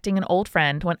contacting an old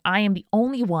friend when I am the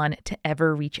only one to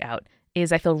ever reach out?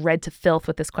 I feel read to filth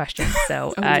with this question.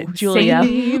 So, Julia,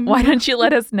 same. why don't you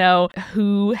let us know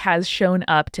who has shown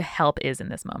up to help Is in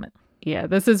this moment? Yeah,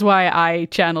 this is why I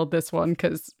channeled this one,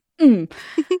 because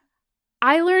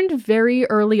I learned very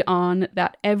early on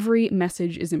that every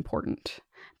message is important.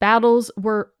 Battles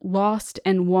were lost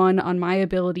and won on my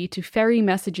ability to ferry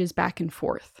messages back and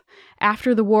forth.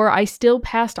 After the war, I still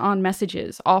passed on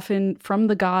messages, often from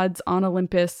the gods on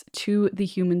Olympus to the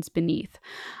humans beneath.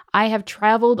 I have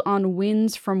traveled on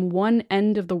winds from one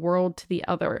end of the world to the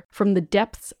other, from the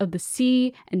depths of the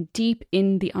sea and deep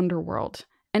in the underworld.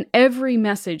 And every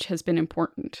message has been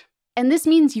important. And this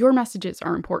means your messages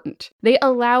are important. They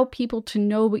allow people to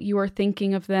know what you are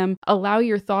thinking of them, allow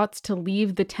your thoughts to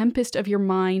leave the tempest of your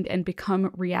mind and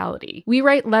become reality. We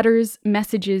write letters,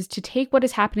 messages to take what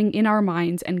is happening in our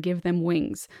minds and give them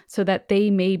wings, so that they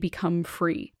may become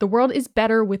free. The world is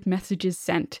better with messages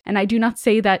sent, and I do not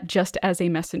say that just as a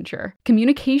messenger.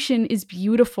 Communication is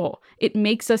beautiful. It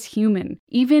makes us human.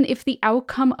 Even if the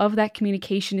outcome of that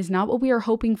communication is not what we are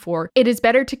hoping for, it is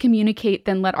better to communicate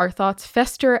than let our thoughts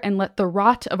fester and let the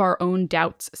rot of our own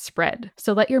doubts spread.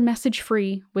 So let your message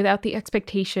free without the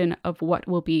expectation of what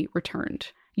will be returned.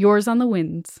 Yours on the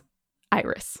winds,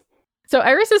 Iris. So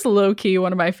Iris is low-key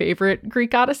one of my favorite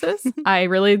Greek goddesses. I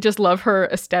really just love her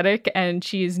aesthetic, and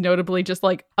she's notably just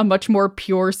a much more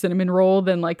pure cinnamon roll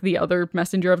than the other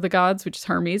messenger of the gods, which is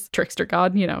Hermes, trickster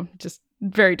god, just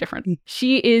Very different.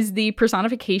 She is the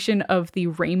personification of the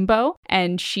rainbow,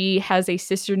 and she has a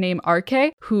sister named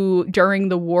Arke, who during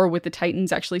the war with the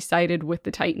Titans actually sided with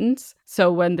the Titans.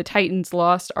 So when the Titans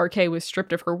lost, Arke was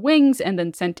stripped of her wings and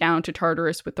then sent down to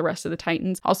Tartarus with the rest of the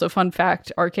Titans. Also, fun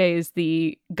fact, Arke is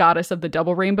the goddess of the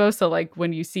double rainbow. So like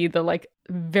when you see the like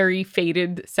very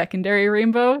faded secondary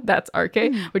rainbow, that's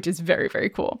Arke, which is very, very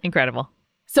cool. Incredible.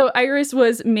 So Iris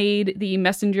was made the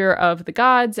messenger of the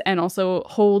gods and also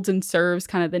holds and serves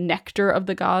kind of the nectar of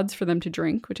the gods for them to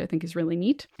drink, which I think is really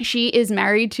neat. She is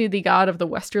married to the god of the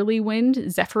westerly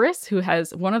wind, Zephyrus, who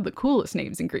has one of the coolest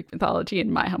names in Greek mythology,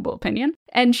 in my humble opinion.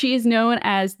 And she is known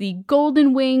as the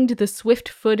golden-winged, the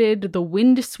swift-footed, the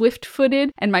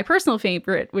wind-swift-footed, and my personal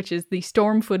favorite, which is the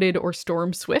storm-footed or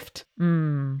storm-swift.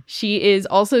 She is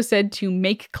also said to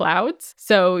make clouds.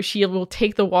 So she will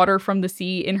take the water from the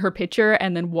sea in her pitcher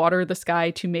and then water the sky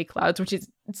to make clouds, which is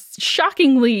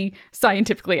shockingly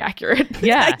scientifically accurate.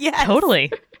 Yeah, Yes.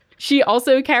 totally. She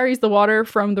also carries the water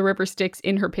from the river Styx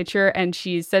in her pitcher, and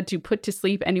she's said to put to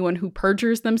sleep anyone who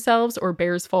perjures themselves or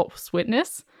bears false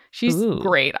witness. She's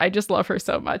great. I just love her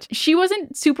so much. She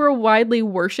wasn't super widely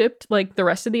worshipped like the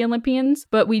rest of the Olympians,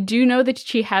 but we do know that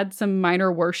she had some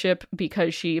minor worship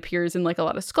because she appears in like a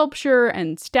lot of sculpture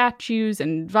and statues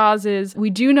and vases. We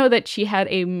do know that she had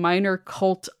a minor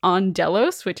cult on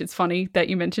Delos, which is funny that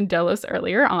you mentioned Delos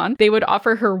earlier on. They would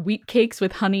offer her wheat cakes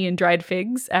with honey and dried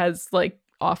figs as like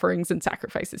offerings and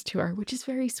sacrifices to her, which is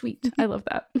very sweet. I love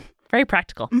that. Very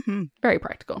practical. Very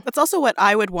practical. That's also what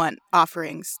I would want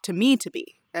offerings to me to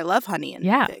be. I love honey and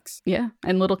figs. Yeah.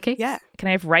 And little cakes. Yeah. Can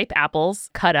I have ripe apples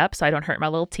cut up so I don't hurt my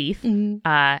little teeth, and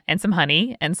some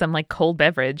honey and some like cold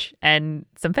beverage and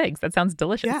some figs? That sounds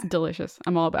delicious. Yeah. It's delicious.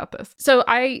 I'm all about this. So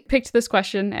I picked this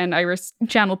question and Iris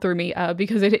channeled through me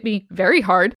because it hit me very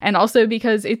hard and also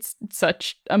because it's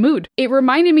such a mood. It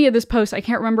reminded me of this post. I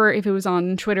can't remember if it was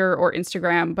on Twitter or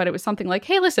Instagram, but it was something like,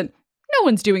 hey, listen, no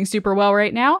one's doing super well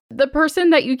right now. The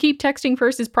person that you keep texting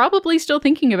first is probably still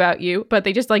thinking about you, but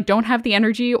they just like don't have the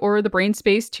energy or the brain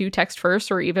space to text first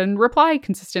or even reply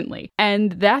consistently.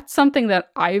 And that's something that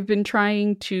I've been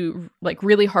trying to like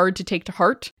really hard to take to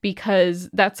heart because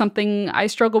that's something I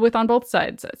struggle with on both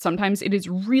sides. Sometimes it is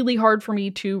really hard for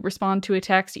me to respond to a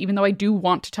text, even though I do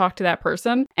want to talk to that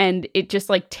person. And it just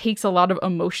like takes a lot of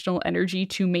emotional energy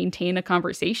to maintain a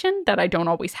conversation that I don't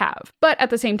always have. But at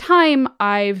the same time,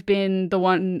 I've been the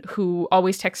one who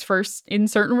always texts first in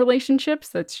certain relationships.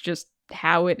 That's just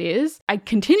how it is. I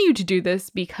continue to do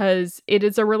this because it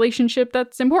is a relationship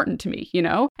that's important to me, you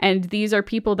know? And these are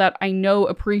people that I know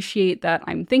appreciate that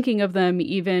I'm thinking of them,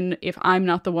 even if I'm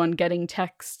not the one getting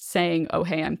texts saying, oh,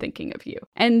 hey, I'm thinking of you.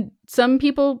 And some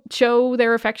people show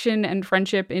their affection and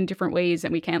friendship in different ways,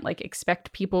 and we can't like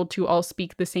expect people to all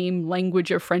speak the same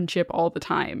language of friendship all the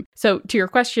time. So to your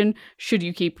question, should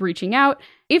you keep reaching out?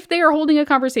 If they are holding a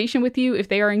conversation with you, if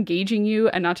they are engaging you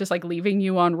and not just like leaving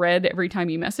you on red every time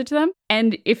you message them,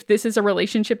 and if this is a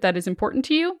relationship that is important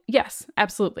to you, yes,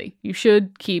 absolutely. You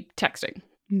should keep texting,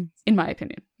 in my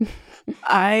opinion.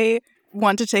 I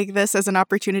want to take this as an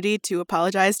opportunity to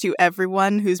apologize to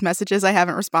everyone whose messages I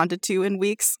haven't responded to in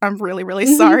weeks. I'm really, really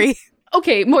sorry.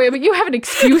 Okay, Moiya, but you have an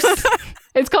excuse.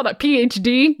 It's called a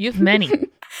PhD. You have many.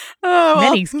 Oh, well,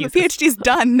 Many excuses. the PhD's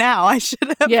done now. I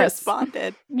should have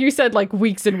responded. You said like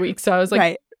weeks and weeks, so I was like,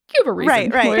 right. You have a reason.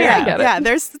 Right. Moiya, Yeah, I get it. yeah.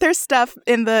 There's stuff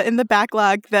in the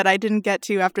backlog that I didn't get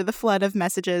to after the flood of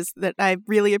messages that I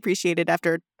really appreciated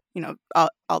after, you know,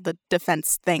 all the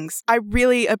defense things. I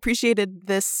really appreciated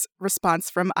this response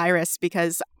from Iris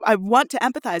because I want to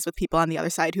empathize with people on the other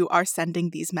side who are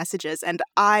sending these messages. And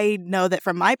I know that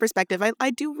from my perspective,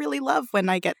 I do really love when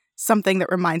I get something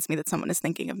that reminds me that someone is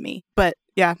thinking of me. But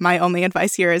yeah, my only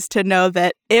advice here is to know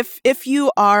that if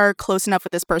you are close enough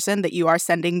with this person that you are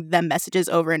sending them messages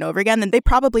over and over again, then they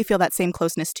probably feel that same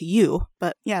closeness to you.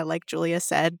 But yeah, like Julia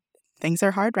said, things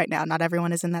are hard right now. Not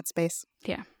everyone is in that space.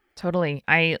 Yeah. Totally.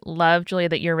 I love, Julia,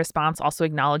 that your response also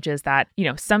acknowledges that, you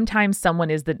know, sometimes someone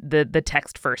is the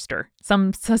text firster.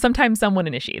 Sometimes someone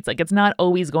initiates. Like, it's not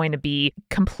always going to be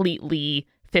completely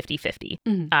 50-50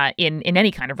 in any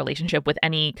kind of relationship with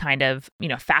any kind of, you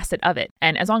know, facet of it.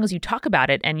 And as long as you talk about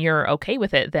it and you're okay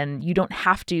with it, then you don't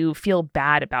have to feel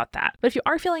bad about that. But if you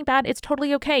are feeling bad, it's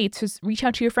totally okay to reach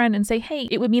out to your friend and say, hey,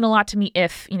 it would mean a lot to me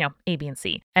if, you know, A, B, and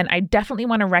C. And I definitely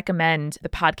want to recommend the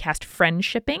podcast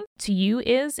Friendshipping to you.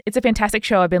 It's a fantastic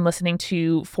show I've been listening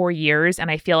to for years, and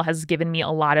I feel has given me a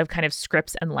lot of kind of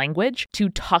scripts and language to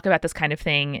talk about this kind of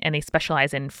thing. And they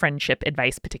specialize in friendship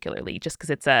advice particularly, just because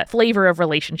it's a flavor of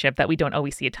relationship relationship that we don't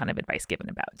always see a ton of advice given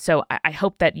about. So I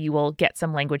hope that you will get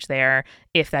some language there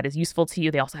if that is useful to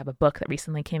you. They also have a book that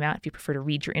recently came out if you prefer to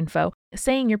read your info.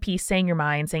 Saying your piece, saying your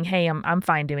mind, saying, hey, I'm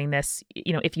fine doing this,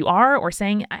 if you are, or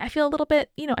saying, I feel a little bit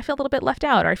left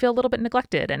out, or I feel a little bit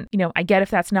neglected. And, I get if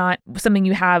that's not something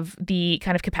you have the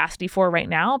kind of capacity for right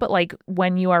now, but like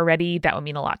when you are ready, that would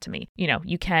mean a lot to me.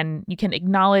 You can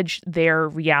acknowledge their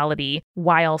reality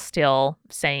while still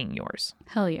saying yours.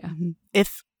 Hell yeah.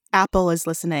 If Apple is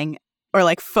listening, or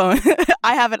like phone,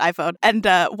 I have an iPhone. And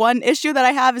one issue that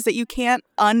I have is that you can't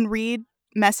unread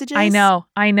messages. I know.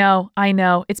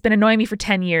 It's been annoying me for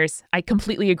 10 years. I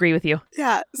completely agree with you.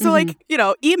 Yeah. So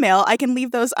email, I can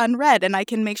leave those unread and I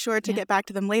can make sure to get back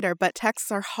to them later, but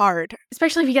texts are hard.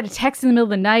 Especially if you get a text in the middle of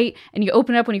the night and you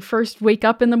open it up when you first wake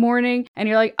up in the morning and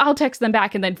you're like, I'll text them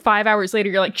back. And then 5 hours later,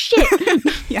 you're like, shit.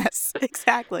 Yes,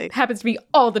 exactly. It happens to me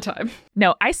all the time.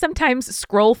 No, I sometimes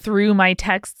scroll through my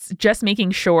texts just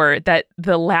making sure that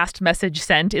the last message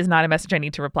sent is not a message I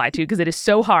need to reply to because it is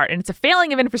so hard and it's a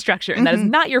failing of infrastructure and that is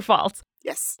not your fault.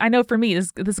 Yes. I know for me,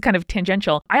 this is kind of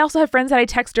tangential. I also have friends that I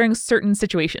text during certain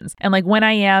situations. And like when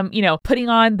I am, putting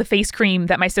on the face cream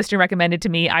that my sister recommended to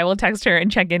me, I will text her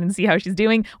and check in and see how she's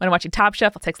doing. When I'm watching Top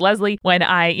Chef, I'll text Leslie. When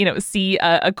I, see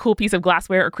a cool piece of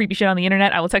glassware or creepy shit on the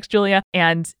internet, I will text Julia.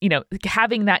 And,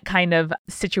 having that kind of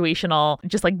situational,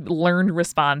 just like learned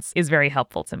response is very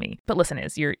helpful to me. But listen,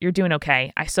 you're doing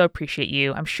okay. I so appreciate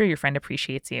you. I'm sure your friend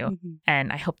appreciates you. Mm-hmm.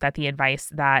 And I hope that the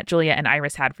advice that Julia and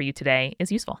Iris had for you today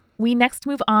is useful. We next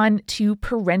move on to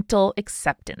parental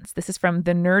acceptance. This is from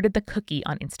the Nerd at the Cookie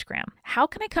on Instagram. How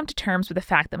can I come to terms with the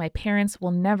fact that my parents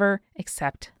will never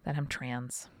accept that I'm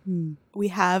trans? We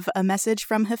have a message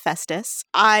from Hephaestus.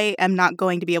 I am not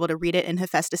going to be able to read it in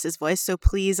Hephaestus's voice, so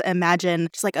please imagine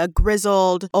just like a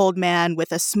grizzled old man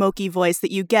with a smoky voice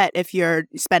that you get if you're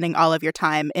spending all of your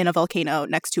time in a volcano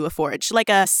next to a forge, like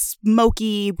a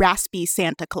smoky, raspy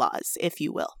Santa Claus, if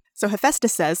you will. So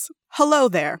Hephaestus says, "Hello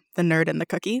there, the nerd and the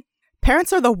cookie.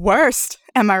 Parents are the worst,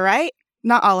 am I right?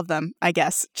 Not all of them, I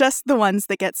guess. Just the ones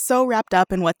that get so wrapped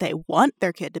up in what they want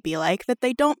their kid to be like that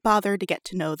they don't bother to get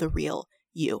to know the real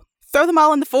you. Throw them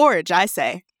all in the forge, I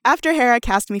say. After Hera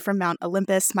cast me from Mount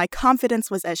Olympus, my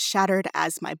confidence was as shattered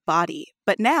as my body.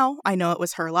 But now I know it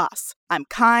was her loss. I'm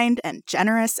kind and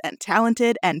generous and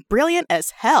talented and brilliant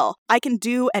as hell. I can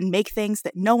do and make things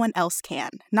that no one else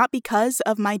can, not because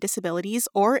of my disabilities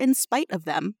or in spite of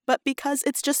them, but because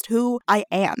it's just who I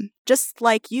am. Just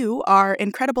like you are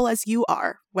incredible as you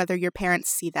are, whether your parents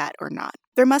see that or not.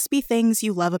 There must be things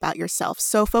you love about yourself,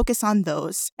 so focus on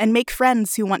those, and make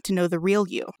friends who want to know the real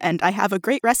you. And I have a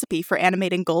great recipe for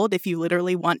animating gold if you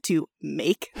literally want to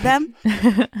make them.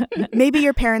 Maybe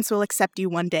your parents will accept you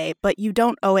one day, but you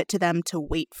don't owe it to them to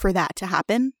wait for that to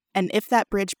happen. And if that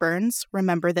bridge burns,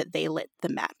 remember that they lit the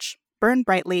match. Burn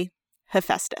brightly,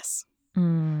 Hephaestus."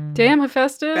 Damn,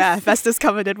 Hephaestus. Yeah, Hephaestus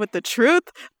coming in with the truth.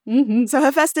 Mm-hmm. So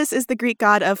Hephaestus is the Greek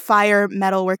god of fire,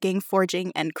 metalworking,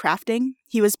 forging, and crafting.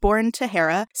 He was born to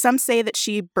Hera. Some say that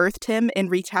she birthed him in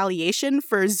retaliation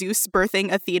for Zeus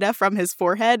birthing Athena from his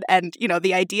forehead. And,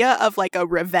 the idea of like a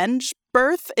revenge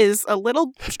birth is a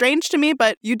little strange to me,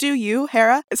 but you do you,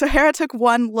 Hera. So Hera took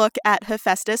one look at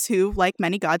Hephaestus, who, like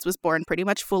many gods, was born pretty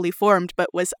much fully formed,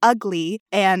 but was ugly.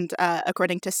 And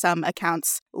according to some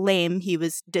accounts, lame. He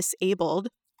was disabled.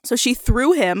 So she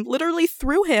literally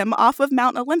threw him off of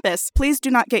Mount Olympus. Please do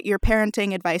not get your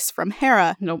parenting advice from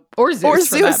Hera. No, or Zeus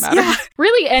for that matter. Yeah.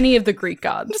 Really, any of the Greek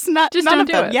gods. Just don't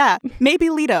do it. Yeah,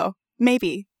 maybe Leto.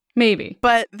 Maybe.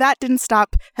 But that didn't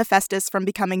stop Hephaestus from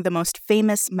becoming the most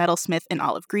famous metalsmith in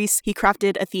all of Greece. He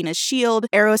crafted Athena's shield,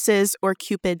 Eros's or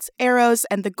Cupid's arrows,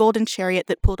 and the golden chariot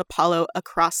that pulled Apollo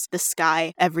across the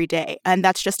sky every day. And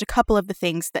that's just a couple of the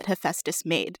things that Hephaestus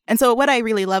made. And so what I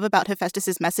really love about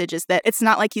Hephaestus's message is that it's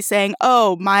not like he's saying,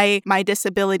 oh, my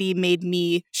disability made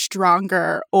me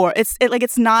stronger, or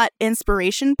it's not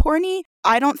inspiration porny.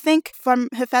 I don't think from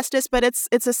Hephaestus, but it's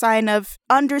a sign of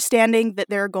understanding that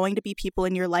there are going to be people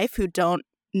in your life who don't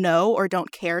know or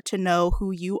don't care to know who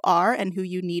you are and who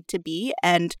you need to be.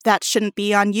 And that shouldn't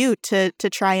be on you to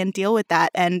try and deal with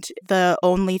that. And the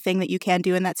only thing that you can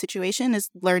do in that situation is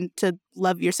learn to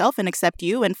love yourself and accept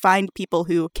you and find people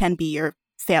who can be your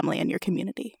family and your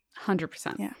community.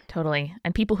 100%. Yeah. Totally.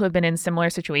 And people who have been in similar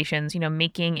situations,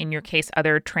 making, in your case,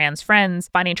 other trans friends,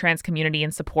 finding trans community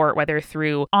and support, whether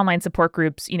through online support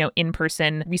groups,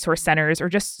 in-person resource centers, or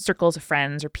just circles of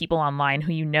friends or people online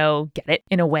who get it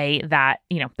in a way that,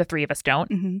 the three of us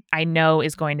don't, I know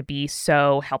is going to be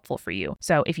so helpful for you.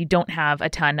 So if you don't have a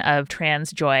ton of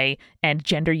trans joy and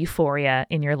gender euphoria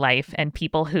in your life and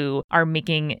people who are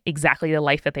making exactly the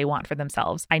life that they want for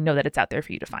themselves, I know that it's out there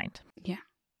for you to find. Yeah.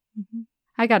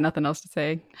 I got nothing else to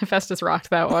say. Hephaestus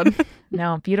rocked that one.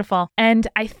 No, beautiful. And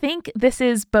I think this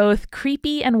is both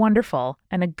creepy and wonderful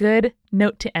and a good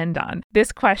note to end on.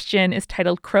 This question is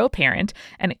titled Crow Parent,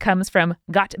 and it comes from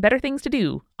Got Better Things to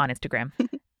Do on Instagram.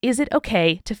 Is it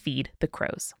okay to feed the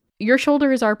crows? Your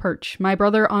shoulder is our perch, my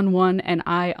brother on one and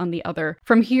I on the other.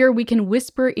 From here we can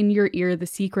whisper in your ear the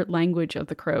secret language of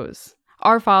the crows.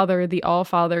 Our Father, the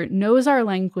All-Father, knows our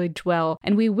language well,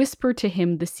 and we whisper to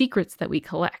him the secrets that we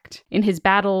collect. In his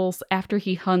battles, after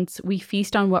he hunts, we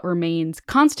feast on what remains,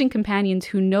 constant companions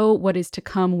who know what is to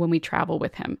come when we travel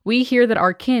with him. We hear that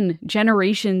our kin,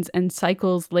 generations and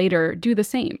cycles later, do the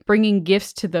same, bringing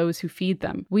gifts to those who feed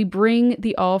them. We bring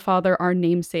the All-Father our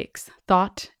namesakes,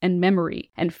 thought and memory,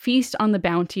 and feast on the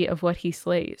bounty of what he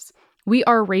slays. We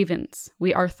are ravens.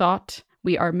 We are thought.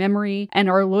 We are memory, and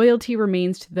our loyalty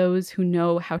remains to those who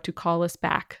know how to call us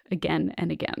back again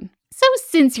and again. So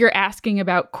since you're asking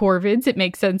about corvids, it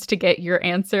makes sense to get your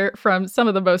answer from some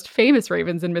of the most famous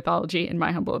ravens in mythology, in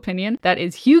my humble opinion. That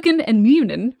is Hugin and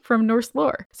Munin from Norse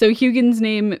lore. So Hugin's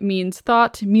name means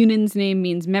thought, Munin's name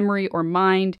means memory or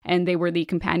mind, and they were the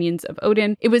companions of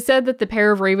Odin. It was said that the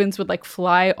pair of ravens would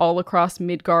fly all across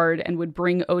Midgard and would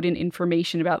bring Odin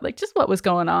information about just what was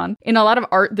going on. In a lot of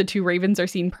art, the two ravens are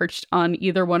seen perched on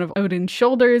either one of Odin's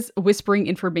shoulders, whispering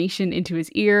information into his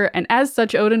ear, and as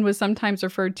such, Odin was sometimes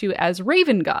referred to as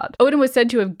Raven God. Odin was said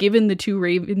to have given the two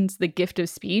ravens the gift of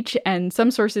speech, and some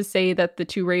sources say that the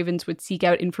two ravens would seek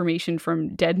out information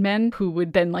from dead men who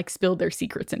would then spill their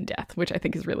secrets in death, which I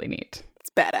think is really neat.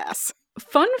 It's badass.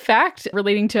 Fun fact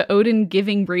relating to Odin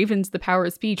giving ravens the power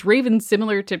of speech. Ravens,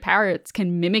 similar to parrots,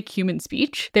 can mimic human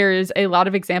speech. There's a lot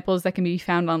of examples that can be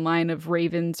found online of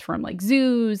ravens from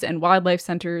zoos and wildlife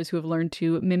centers who have learned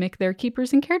to mimic their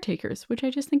keepers and caretakers, which I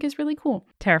just think is really cool.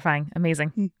 Terrifying.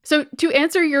 Amazing. So to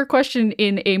answer your question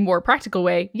in a more practical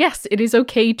way, yes, it is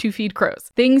okay to feed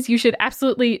crows. Things you should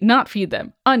absolutely not feed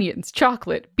them: onions,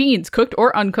 chocolate, beans, cooked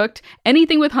or uncooked,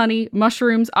 anything with honey,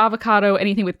 mushrooms, avocado,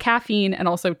 anything with caffeine, and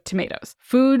also tomatoes.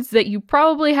 Foods that you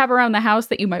probably have around the house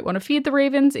that you might want to feed the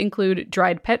ravens include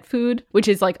dried pet food, which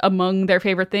is among their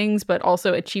favorite things, but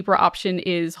also a cheaper option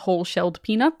is whole shelled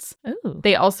peanuts. Ooh.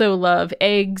 They also love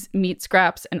eggs, meat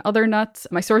scraps, and other nuts.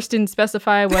 My source didn't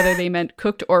specify whether they meant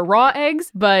cooked or raw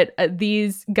eggs, but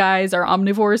these guys are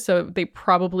omnivores, so they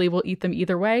probably will eat them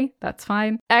either way. That's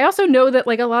fine. I also know that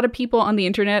a lot of people on the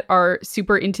internet are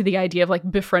super into the idea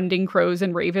of befriending crows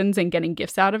and ravens and getting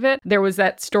gifts out of it. There was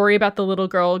that story about the little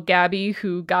girl, Gabby,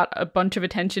 who got a bunch of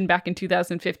attention back in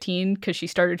 2015 because she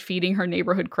started feeding her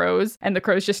neighborhood crows, and the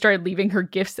crows just started leaving her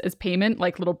gifts as payment,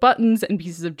 little buttons and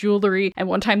pieces of jewelry. And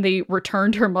one time they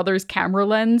returned her mother's camera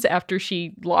lens after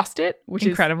she lost it, which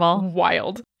Incredible. is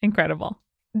wild. Incredible.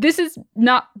 This is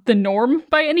not the norm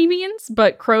by any means,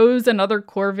 but crows and other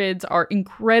corvids are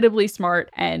incredibly smart,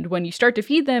 and when you start to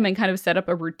feed them and kind of set up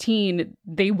a routine,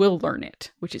 they will learn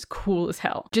it, which is cool as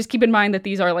hell. Just keep in mind that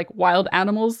these are wild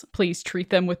animals. Please treat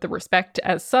them with the respect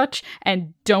as such,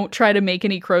 and don't try to make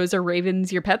any crows or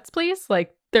ravens your pets, please.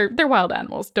 They're wild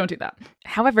animals. Don't do that.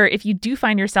 However, if you do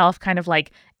find yourself kind of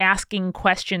asking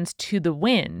questions to the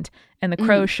wind and the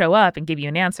crows show up and give you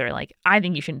an answer, I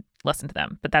think you should listen to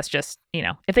them. But that's just,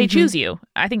 if they choose you,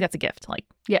 I think that's a gift.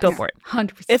 Yes. Go for it.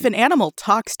 100%. If an animal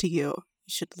talks to you, you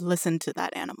should listen to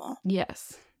that animal.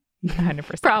 Yes.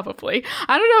 100%. Probably.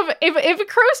 I don't know if a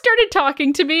crow started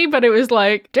talking to me, but it was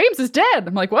James is dead.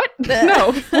 I'm what?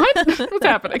 No. What? What's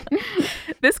happening?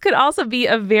 This could also be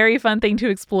a very fun thing to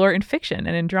explore in fiction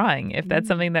and in drawing, if that's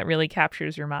something that really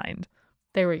captures your mind.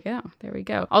 There we go. There we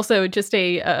go. Also, just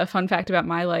a fun fact about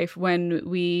my life. When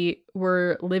we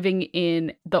were living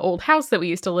in the old house that we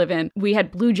used to live in, we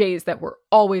had blue jays that were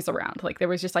always around. There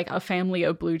was just a family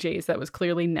of blue jays that was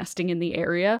clearly nesting in the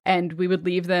area. And we would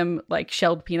leave them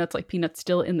shelled peanuts, peanuts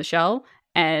still in the shell.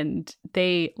 And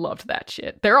they loved that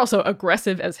shit. They're also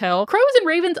aggressive as hell. Crows and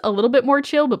ravens, a little bit more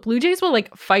chill, but blue jays will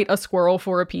fight a squirrel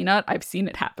for a peanut. I've seen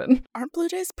it happen. Aren't blue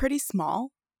jays pretty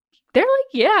small? They're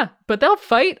yeah, but they'll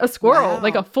fight a squirrel,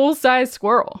 Wow. a full-size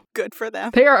squirrel. Good for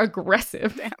them. They are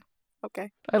aggressive. Damn.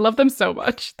 Okay. I love them so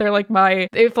much. They're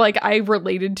if I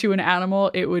related to an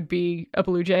animal, it would be a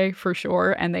blue jay for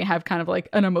sure. And they have kind of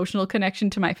an emotional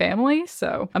connection to my family.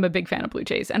 So I'm a big fan of blue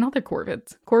jays and other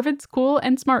corvids. Corvids, cool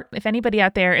and smart. If anybody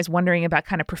out there is wondering about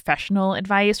kind of professional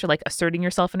advice or asserting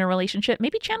yourself in a relationship,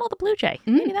 maybe channel the blue jay.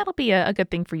 Maybe that'll be a good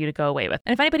thing for you to go away with.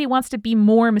 And if anybody wants to be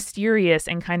more mysterious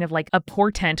and kind of a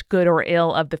portent, good or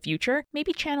ill, of the future,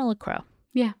 maybe channel a crow.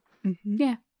 Yeah. Mm-hmm.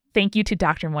 Yeah. Thank you to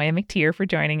Dr. Moiya McTier for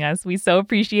joining us. We so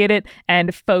appreciate it.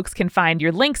 And folks can find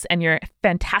your links and your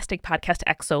fantastic podcast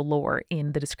Exo lore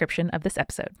in the description of this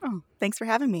episode. Oh, thanks for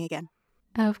having me again.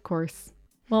 Of course.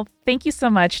 Well, thank you so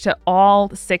much to all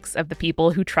 6 of the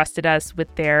people who trusted us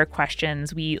with their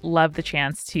questions. We love the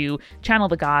chance to channel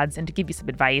the gods and to give you some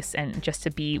advice and just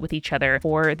to be with each other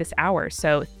for this hour.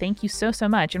 So thank you so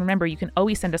much. And remember, you can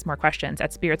always send us more questions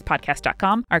at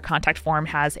spiritspodcast.com. Our contact form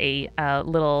has a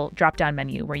little drop-down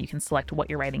menu where you can select what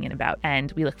you're writing in about.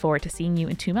 And we look forward to seeing you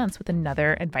in 2 months with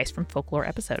another Advice from Folklore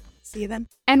episode. See you then.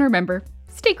 And remember,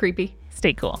 stay creepy.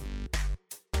 Stay cool.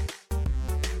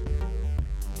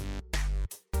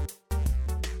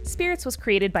 Spirits was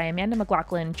created by Amanda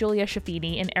McLaughlin, Julia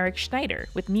Shafini, and Eric Schneider,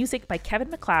 with music by Kevin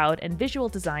MacLeod and visual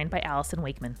design by Allison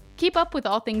Wakeman. Keep up with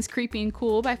all things creepy and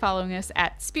cool by following us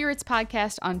at Spirits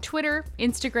Podcast on Twitter,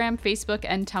 Instagram, Facebook,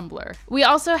 and Tumblr. We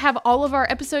also have all of our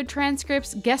episode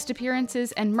transcripts, guest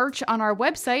appearances, and merch on our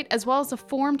website, as well as a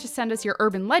form to send us your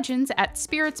urban legends at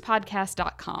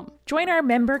spiritspodcast.com. Join our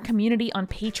member community on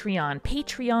Patreon,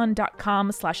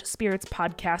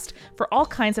 patreon.com/spiritspodcast, for all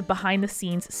kinds of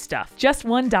behind-the-scenes stuff. Just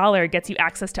 $1 gets you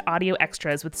access to audio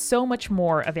extras with so much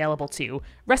more available too.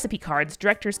 Recipe cards,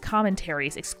 director's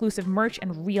commentaries, exclusive merch,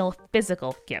 and real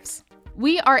physical gifts.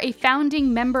 We are a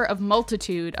founding member of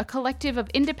Multitude, a collective of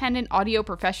independent audio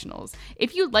professionals.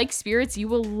 If you like spirits, you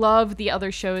will love the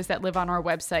other shows that live on our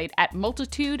website at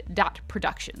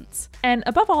multitude.productions. And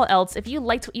above all else, if you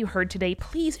liked what you heard today,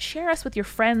 please share us with your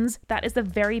friends. That is the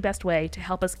very best way to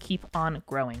help us keep on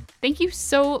growing. Thank you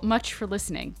so much for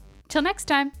listening. Till next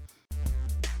time.